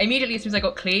 Like immediately as soon as I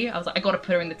got Klee, I was like, I gotta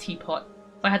put her in the teapot.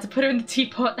 So I had to put her in the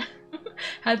teapot.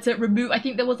 Had to remove, I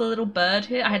think there was a little bird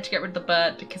here. I had to get rid of the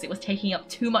bird because it was taking up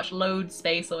too much load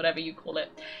space or whatever you call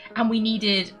it. And we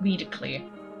needed Klee.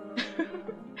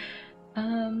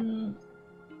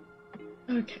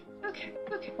 Okay.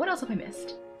 What else have I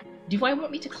missed? Do I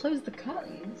want me to close the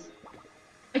curtains?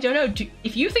 I don't know.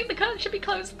 If you think the curtains should be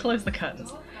closed, close the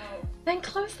curtains. Then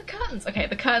close the curtains. Okay,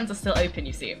 the curtains are still open,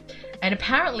 you see. And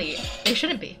apparently, they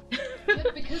shouldn't be. Yeah,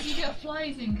 because you get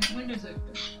flies in because the window's open.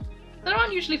 There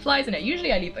aren't usually flies in it.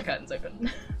 Usually I leave the curtains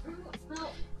open.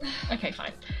 Well... Okay,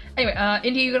 fine. Anyway,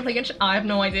 Indy, you gonna play Genshin? I have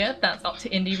no idea. That's up to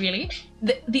Indy, really.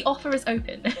 The offer is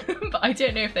open, but I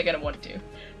don't know if they're gonna want to.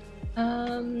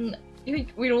 You think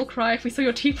we'd all cry if we saw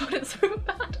your teapot? It's so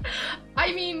bad.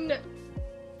 I mean...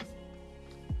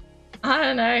 I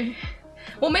don't know.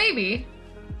 Well, maybe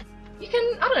you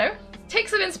can, I don't know, take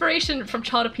some inspiration from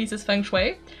Child of Peace's feng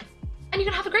shui, and you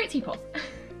can have a great teapot.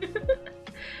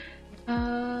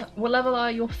 What level are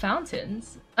your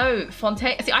fountains? Oh,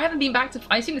 Fontaine. See, I haven't been back to...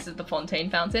 I assume this is the Fontaine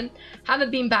fountain.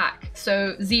 Haven't been back,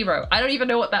 so 0. I don't even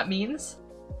know what that means.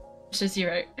 So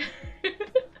 0.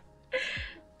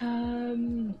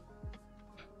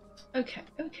 Okay.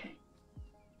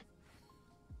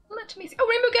 Let me see. Oh,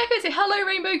 Rainbow Gecko! Say hello,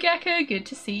 Rainbow Gecko. Good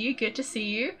to see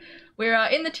you. We're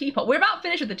in the teapot. We're about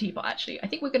finished with the teapot, actually. I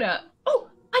think we're gonna... Oh,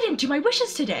 I didn't do my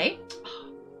wishes today.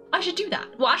 I should do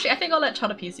that. Well, actually, I think I'll let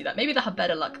Child of Peace do that. Maybe they'll have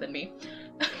better luck than me.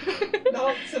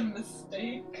 That's a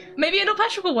mistake. Maybe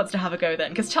IndoorPetichor wants to have a go then,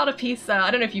 because Child of Peace, I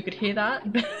don't know if you could hear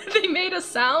that, but they made a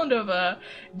sound of a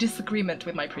disagreement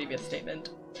with my previous statement.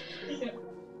 Yeah.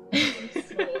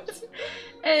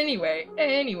 Anyway,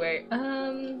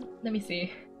 let me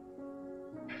see.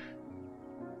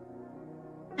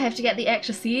 I have to get the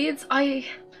extra seeds.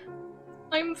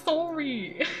 I'm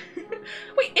sorry.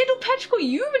 Wait, IndoorPetichor,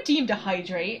 you redeemed a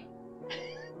hydrate.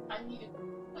 I needed...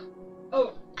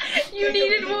 Oh. You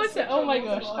needed water. Oh my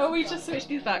gosh. Oh, we just switched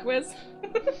these backwards.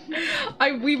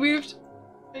 We moved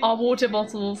our water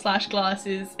bottles /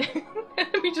 glasses.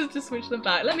 We just switched them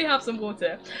back. Let me have some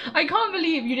water. I can't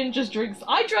believe you didn't just drink.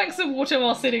 I drank some water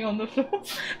while sitting on the floor,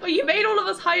 but you made all of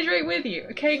us hydrate with you.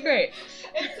 Okay, great.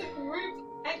 It's a group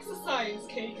exercise,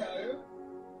 Kaiko.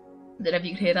 I don't know if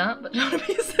you could hear that, but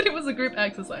Jonathan said it was a group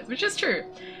exercise, which is true.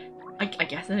 I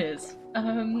guess it is.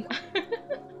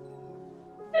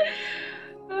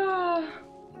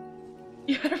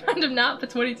 You had a random nap for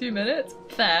 22 minutes?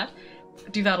 Fair.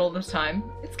 Do that all the time.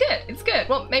 It's good.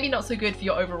 Well, maybe not so good for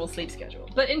your overall sleep schedule,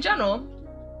 but in general,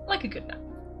 I like a good nap.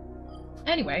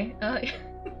 Anyway,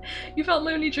 you felt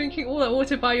lonely drinking all that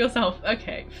water by yourself.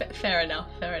 Okay, fair enough.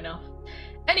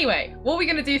 Anyway, what are we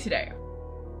gonna do today?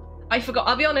 I forgot.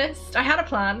 I'll be honest. I had a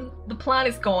plan. The plan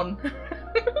is gone.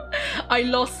 I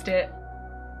lost it.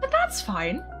 But that's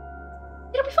fine.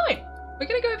 It'll be fine. We're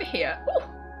gonna go over here. Ooh.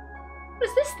 What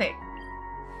is this thing?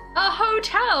 A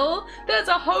hotel? There's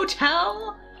a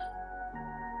hotel?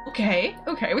 Okay,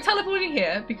 okay. We're teleporting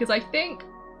here because I think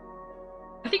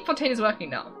Fontaine is working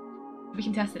now. We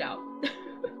can test it out.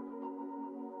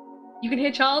 You can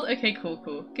hear child? Okay, cool,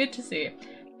 cool. Good to see.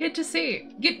 Good to see.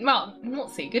 Good, well,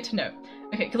 not see, good to know.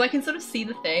 Okay, because I can sort of see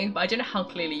the thing, but I don't know how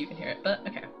clearly you can hear it, but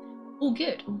okay. All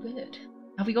good, all good.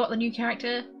 Have we got the new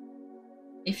character?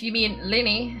 If you mean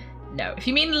Linny, no. If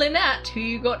you mean Lynette, who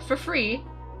you got for free,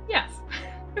 yes.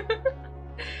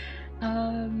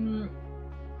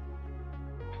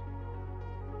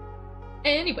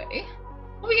 Anyway,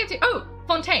 what are we going to do? Oh,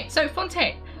 Fontaine. So,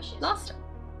 Fontaine. Wishes. Last time.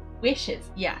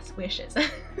 Wishes. Yes, wishes.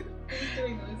 Who's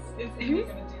doing this? Is Indy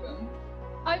gonna do them?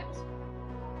 I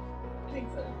think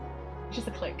so. just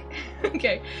a click.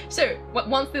 Okay, so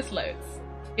once this loads,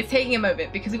 it's taking a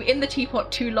moment because we were in the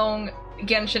teapot too long.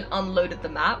 Genshin unloaded the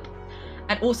map,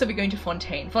 and also we're going to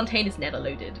Fontaine. Fontaine is never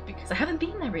loaded because I haven't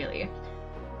been there really.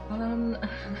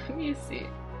 Let me see.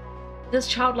 Does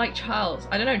child like child?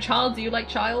 I don't know. Child, do you like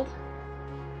child?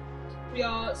 We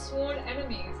are sworn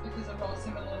enemies because of our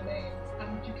similar names,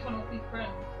 and you cannot be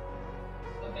friends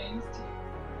with the names to you.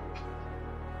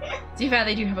 To be fair,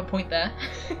 they do have a point there.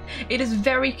 It is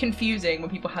very confusing when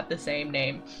people have the same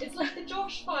name. It's like the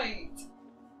Josh fight.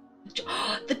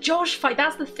 The Josh fight.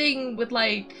 That's the thing with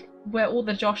like where all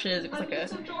the Joshes. It was like a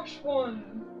Josh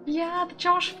won. yeah, the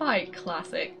Josh fight.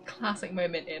 Classic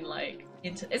moment in like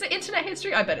is it internet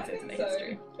history? I bet it's internet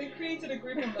history. They created a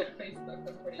group on like Facebook.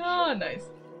 I'm pretty Oh, sure. nice.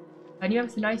 And you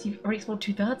have so nice. You've already explored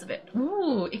 2/3 of it.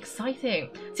 Ooh, exciting.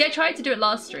 See, I tried to do it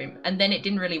last stream and then it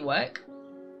didn't really work.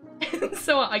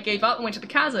 So I gave up and went to the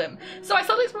chasm. So I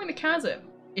started exploring the chasm.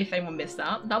 If anyone missed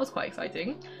that, that was quite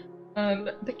exciting.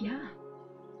 But yeah.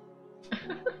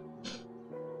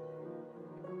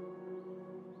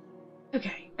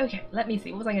 Okay, let me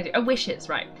see. What was I gonna do? Oh, wishes,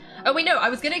 right. Oh wait, no, I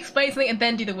was gonna explain something and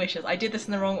then do the wishes. I did this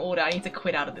in the wrong order. I need to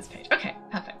quit out of this page. Okay,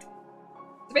 perfect.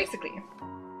 So basically,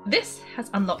 this has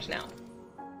unlocked now.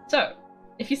 So,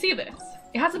 if you see this,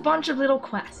 it has a bunch of little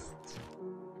quests.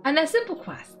 And they're simple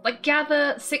quests, like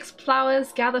gather 6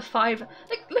 flowers, gather 5.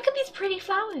 Like, look at these pretty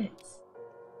flowers.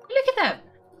 Look at them.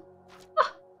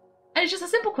 Oh. And it's just a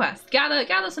simple quest.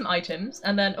 Gather some items,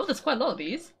 and then oh, there's quite a lot of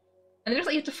these. And it looks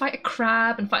like you have to fight a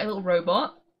crab and fight a little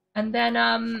robot, and then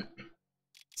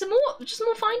just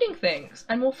more finding things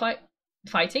and more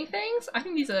fighting things. I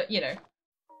think these are, you know.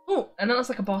 Oh, and then there's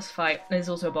like a boss fight. And there's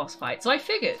also a boss fight. So I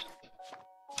figured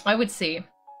I would see.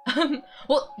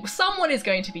 Well, someone is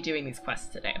going to be doing these quests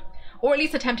today, or at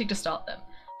least attempting to start them.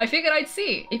 I figured I'd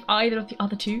see if either of the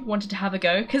other two wanted to have a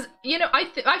go, because, you know,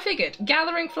 I figured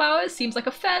gathering flowers seems like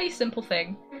a fairly simple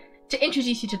thing to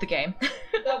introduce you to the game.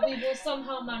 That we will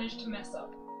somehow manage to mess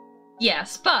up.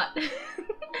 Yes, but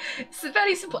it's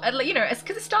fairly simple, you know,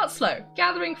 because it starts slow,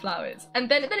 gathering flowers, and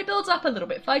then it builds up a little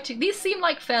bit, fighting. These seem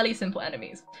like fairly simple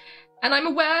enemies. And I'm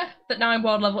aware that now I'm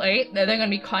world level 8, they're going to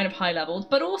be kind of high leveled,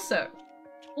 but also,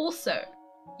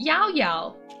 Yao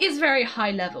Yao is very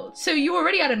high leveled, so you're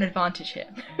already at an advantage here.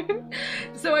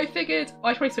 So I figured,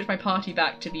 I'd probably switch my party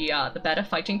back to the better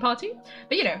fighting party,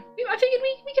 but you know, I figured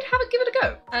we could give it a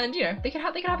go, and you know, they could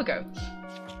have a go.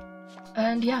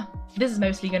 And yeah, this is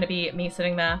mostly going to be me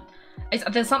sitting there.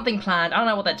 There's something planned, I don't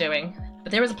know what they're doing,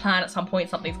 but there is a plan at some point,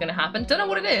 something's going to happen. Don't know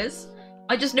what it is,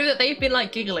 I just know that they've been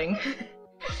like giggling.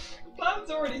 The plan's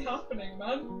already happening,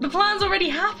 man. The plan's already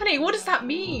happening, what does that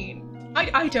mean?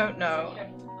 I don't know.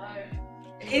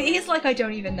 It is like I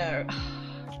don't even know.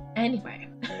 Anyway.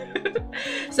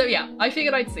 So yeah, I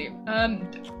figured I'd see.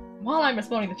 While I'm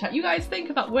responding to the chat, you guys think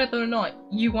about whether or not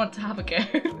you want to have a go.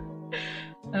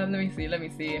 Let me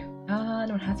see. No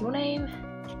one has your name.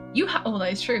 You have. Oh,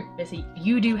 that is true. Missy,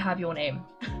 you do have your name.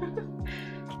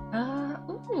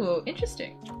 Ooh,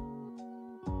 interesting.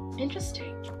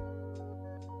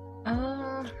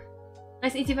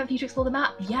 Nice and easy event for you to explore the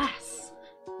map.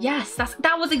 Yes,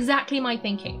 that was exactly my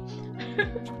thinking.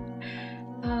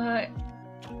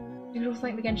 You also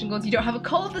thank the Genshin gods. You don't have a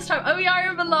cold this time. Oh yeah, I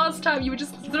remember last time you were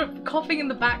just sort of coughing in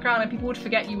the background and people would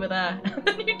forget you were there. And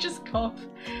then you just cough.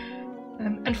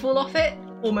 And fall off it?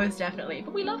 Almost definitely,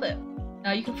 but we love it.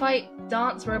 You can fight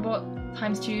Dance Robot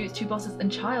 ×2, 2 bosses,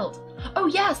 and Child. Oh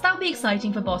yes, that'll be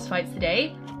exciting for boss fights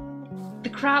today. The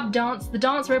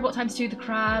Dance Robot ×2, the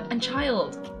Crab, and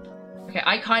Child. Okay,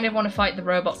 I kind of want to fight the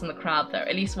robots and the crab though,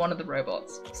 at least one of the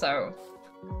robots. So,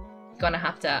 gonna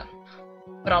have to,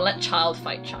 but I'll let Child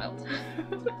fight Child.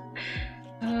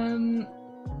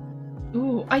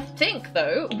 Ooh, I think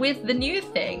though, with the new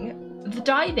thing, the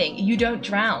diving, you don't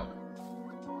drown.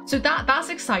 So that's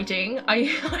exciting. I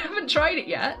haven't tried it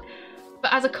yet,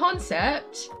 but as a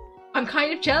concept, I'm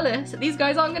kind of jealous that these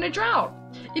guys aren't going to drown.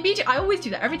 Immediately, I always do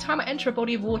that. Every time I enter a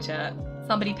body of water,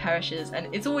 somebody perishes,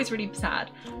 and it's always really sad.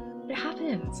 But it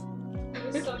happens.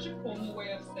 It's such a formal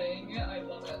way of saying it. I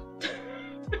love it.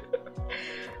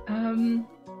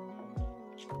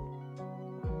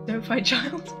 Don't fight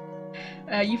child.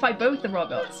 You fight both the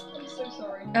robots. I'm so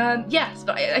sorry. Yes,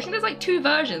 but I think there's like 2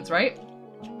 versions, right?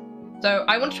 So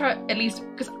I want to try at least,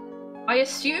 because I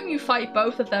assume you fight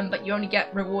both of them, but you only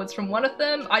get rewards from one of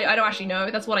them. I don't actually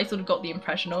know. That's what I sort of got the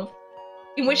impression of.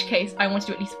 In which case, I want to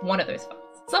do at least one of those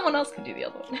fights. Someone else can do the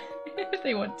other one if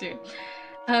they want to.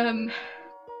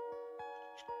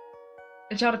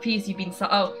 ChildofPeace, you've been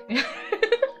oh.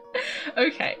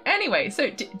 Okay. Anyway, so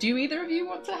do either of you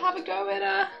want to have a go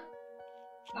at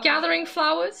gathering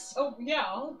flowers? Oh yeah,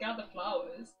 I'll gather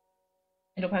flowers.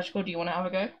 IndoorPetichor, do you want to have a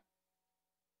go?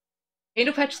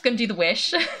 IndoorPetichor's gonna do the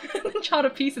wish.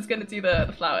 ChildofPeace is gonna do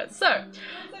the flowers. So. Was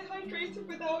I hydrated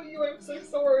without you? I'm so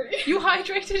sorry. You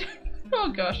hydrated? Oh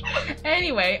gosh.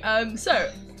 Anyway,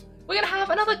 so we're gonna have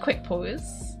another quick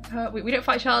pause. We don't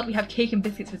fight child. We have cake and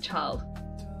biscuits with child.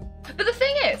 But the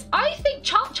thing is, I think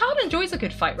child enjoys a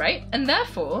good fight, right? And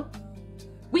therefore,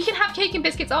 we can have cake and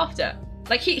biscuits after.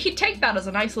 Like he'd take that as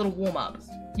a nice little warm up.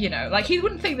 You know, like he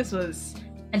wouldn't think this was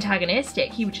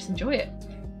antagonistic. He would just enjoy it.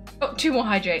 Oh, 2 more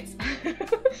hydrates.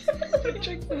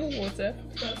 Drink some more water.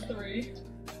 That's 3.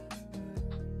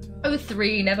 Oh,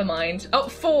 3, never mind. Oh,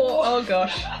 4, oh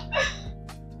gosh.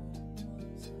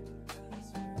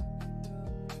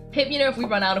 Pip, you know if we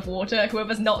run out of water,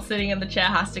 whoever's not sitting in the chair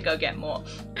has to go get more.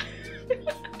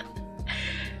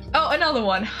 Oh, another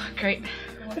one. Great.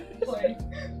 Play.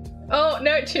 Oh,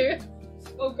 no, 2.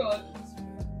 Oh god.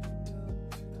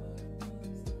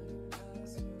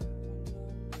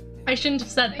 I shouldn't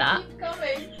have said that. Keep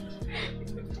coming.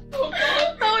 Oh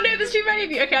god. Oh no, there's too many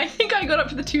of you. Okay, I think I got up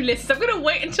to the 2 lists. I'm gonna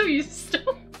wait until you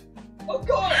stop. Oh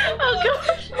god. Oh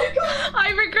gosh. Oh god.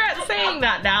 I regret saying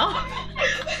that now.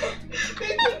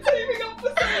 They've been saving up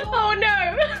for so long. Oh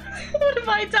no. What have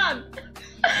I done?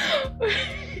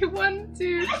 1,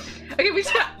 2. Okay, we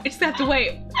just have to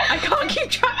wait. I can't keep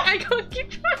track.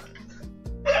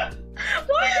 Why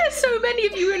are there so many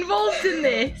of you involved in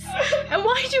this? And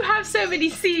why do you have so many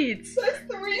seeds? There's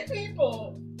 3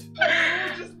 people. And they're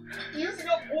all just using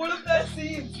up all of their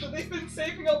seeds that they've been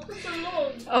saving up for so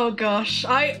long. Oh gosh,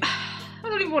 I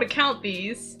don't even want to count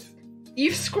these.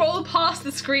 You've scrolled past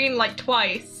the screen like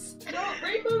twice. No,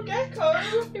 Rainbow Gecko.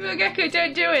 Rainbow Gecko,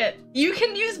 don't do it. You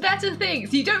can use better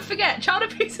things. You don't forget,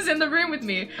 ChildofPeace is in the room with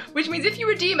me, which means if you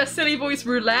redeem a silly voice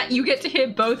roulette, you get to hear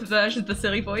both versions of the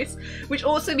silly voice, which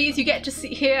also means you get to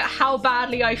hear how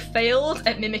badly I failed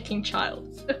at mimicking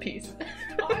ChildofPeace.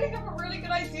 I have a really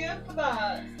good idea for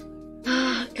that.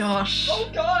 Gosh. Oh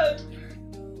god.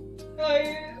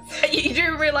 Guys. You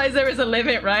do realize there is a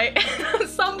limit, right? At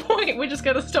some point, we're just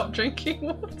gonna stop drinking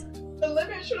water. The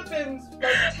limit should have been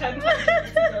like 10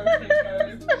 minutes ago,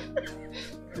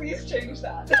 Kaiko. Please change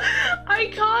that.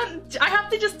 I can't. I have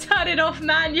to just turn it off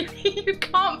manually. You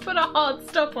can't put a hard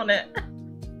stop on it.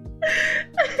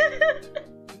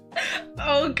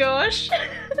 Oh gosh.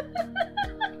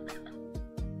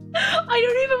 I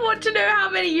don't even want to know how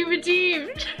many you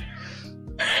redeemed.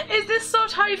 Is this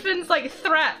Soft Hyphen's like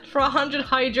threat for 100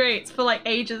 hydrates for like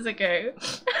ages ago?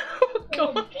 Oh gosh.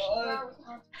 Oh my god.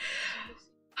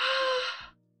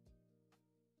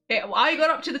 Okay, well, I got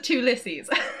up to the 2 lissies.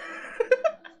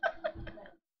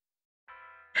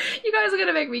 You guys are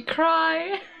gonna make me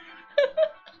cry.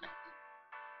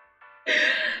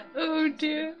 Oh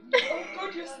dear. Oh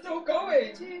god, you're still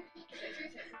going. 38,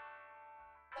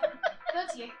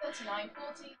 39,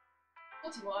 40,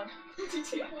 41, 42,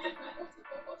 43,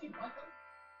 44, 45.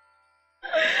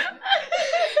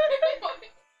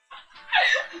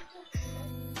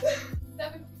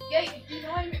 78,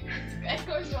 89, it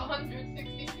goes to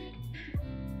 160.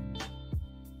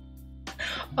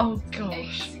 Oh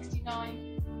gosh.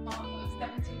 69,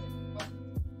 70.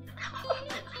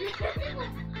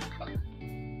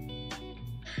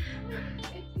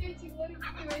 80, 81, 82,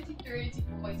 83,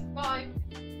 84, 85,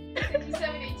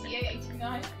 87, 88,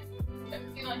 89,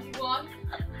 90, 91,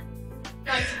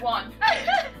 91.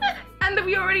 And then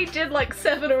we already did like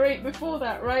 7 or 8 before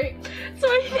that, right? So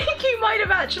I think you might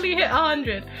have actually hit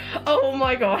 100. Oh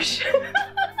my gosh. Oh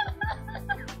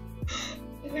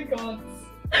my god.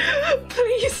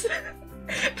 Please.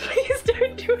 Please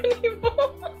don't do any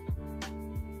more.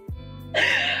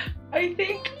 I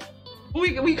think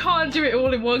we can't can't do it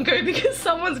all in one go because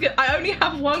someone's gonna. I only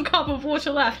have 1 cup of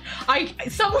water left.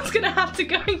 Someone's gonna have to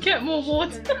go and get more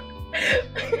water.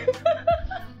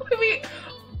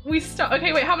 we start.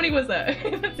 Okay, wait. How many was there?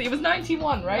 Let's see. It was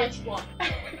 91, right? 91.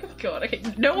 God. Okay.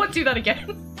 No one do that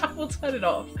again. I will turn it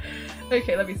off.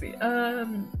 Okay. Let me see.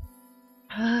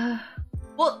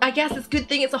 Well, I guess it's a good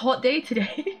thing it's a hot day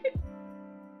today.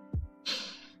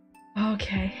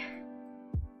 Okay.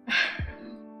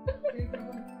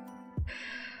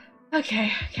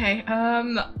 Okay. Thank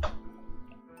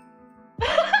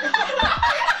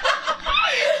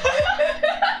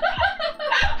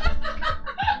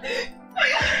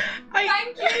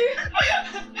you.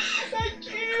 Thank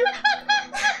you.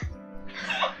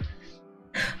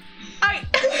 I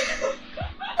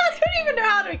don't even know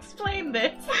how to explain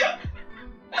this.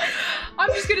 I'm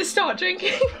just gonna start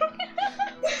drinking.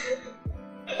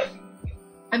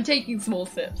 I'm taking small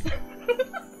sips.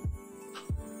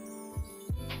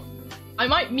 I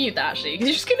might mute that actually, because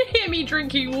you're just gonna hear me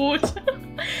drinking water.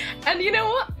 And you know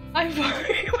what? I'm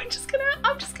just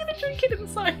gonna drink it in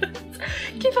silence.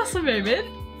 Give us a moment.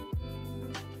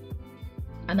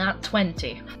 I'm at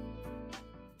 20.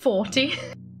 40.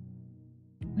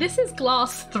 This is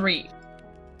glass 3.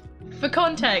 For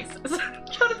context,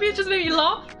 ChildofPeace just made me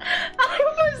laugh. And I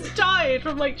almost died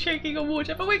from like choking on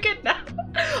water, but we're good now.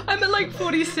 I'm at like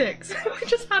 46. We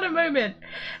just had a moment.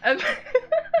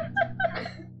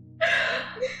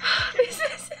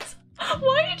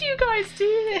 Why did you guys do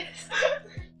this?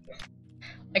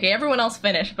 Okay, everyone else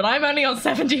finished, but I'm only on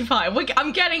 75.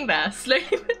 I'm getting there, slowly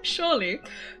but surely.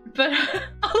 But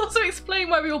I'll also explain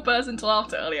why we all burst into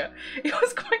laughter earlier. It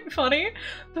was quite funny,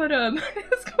 but it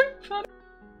was quite fun.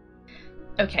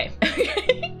 Okay.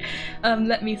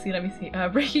 Let me see.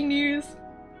 Breaking news.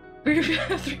 3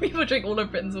 people drink all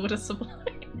of Britain's water supply.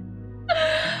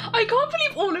 I can't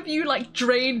believe all of you like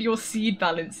drained your seed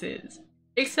balances.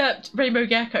 Except Rainbow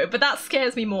Gecko, but that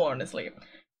scares me more, honestly.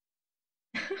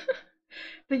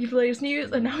 Thank you for the latest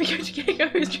news, and now we go to Kaiko,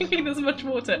 who's drinking this much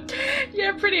water.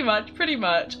 Yeah, pretty much.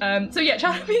 So yeah,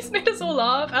 ChildofPeace made us all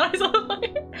laugh, and I sort of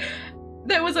like...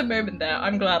 There was a moment there,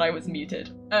 I'm glad I was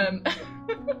muted. And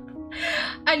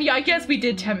yeah, I guess we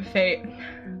did tempt fate.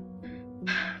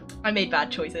 I made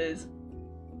bad choices.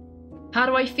 How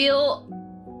do I feel?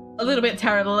 A little bit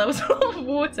terrible. There was a lot of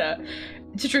water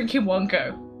to drink in one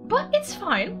go. But it's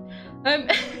fine.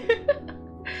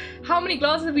 How many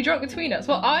glasses have we drunk between us?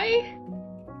 Well, I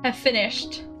have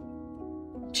finished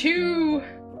 2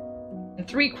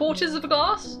 3/4 of a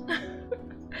glass.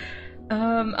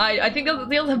 I think the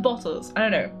others have bottles. I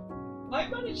don't know. I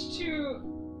managed to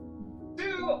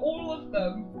do all of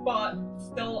them, but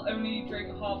still only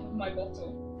drink half of my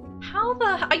bottle. How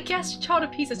the... I guess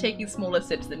ChildofPeace is taking smaller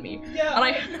sips than me. Yeah,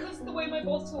 and because the way my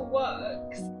bottle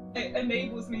works, it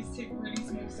enables me to take really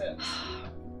small sips.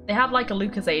 They have like a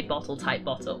Lucozade bottle type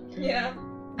bottle. Yeah.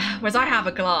 Whereas I have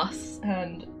a glass,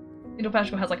 and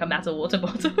IndoorPetichor has like a metal water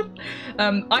bottle.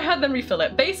 I had them refill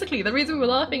it. Basically, the reason we were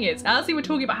laughing is, as we were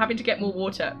talking about having to get more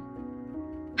water,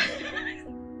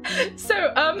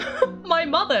 so my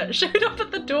mother showed up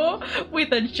at the door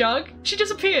with a jug. She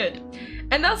just appeared.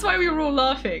 And that's why we were all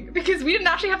laughing, because we didn't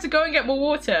actually have to go and get more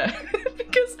water,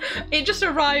 because it just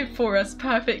arrived for us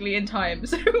perfectly in time.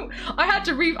 So I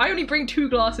only bring 2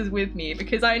 glasses with me,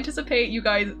 because I anticipate you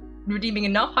guys redeeming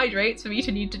enough hydrates for me to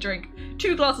need to drink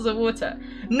 2 glasses of water,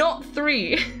 not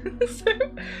 3. So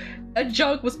a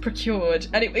jug was procured,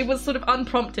 and it was sort of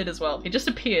unprompted as well. It just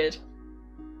appeared.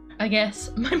 I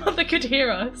guess my mother could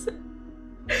hear us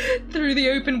through the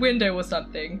open window or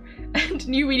something and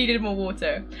knew we needed more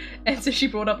water, and so she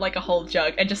brought up like a whole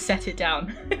jug and just set it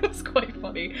down. It was quite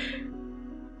funny.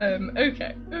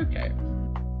 Okay.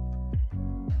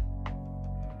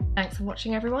 Thanks for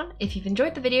watching, everyone. If you've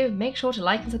enjoyed the video, make sure to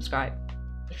like and subscribe.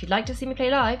 If you'd like to see me play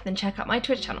live, then check out my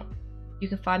Twitch channel. You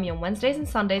can find me on Wednesdays and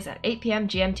Sundays at 8 PM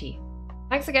GMT.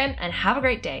 Thanks again, and have a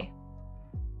great day.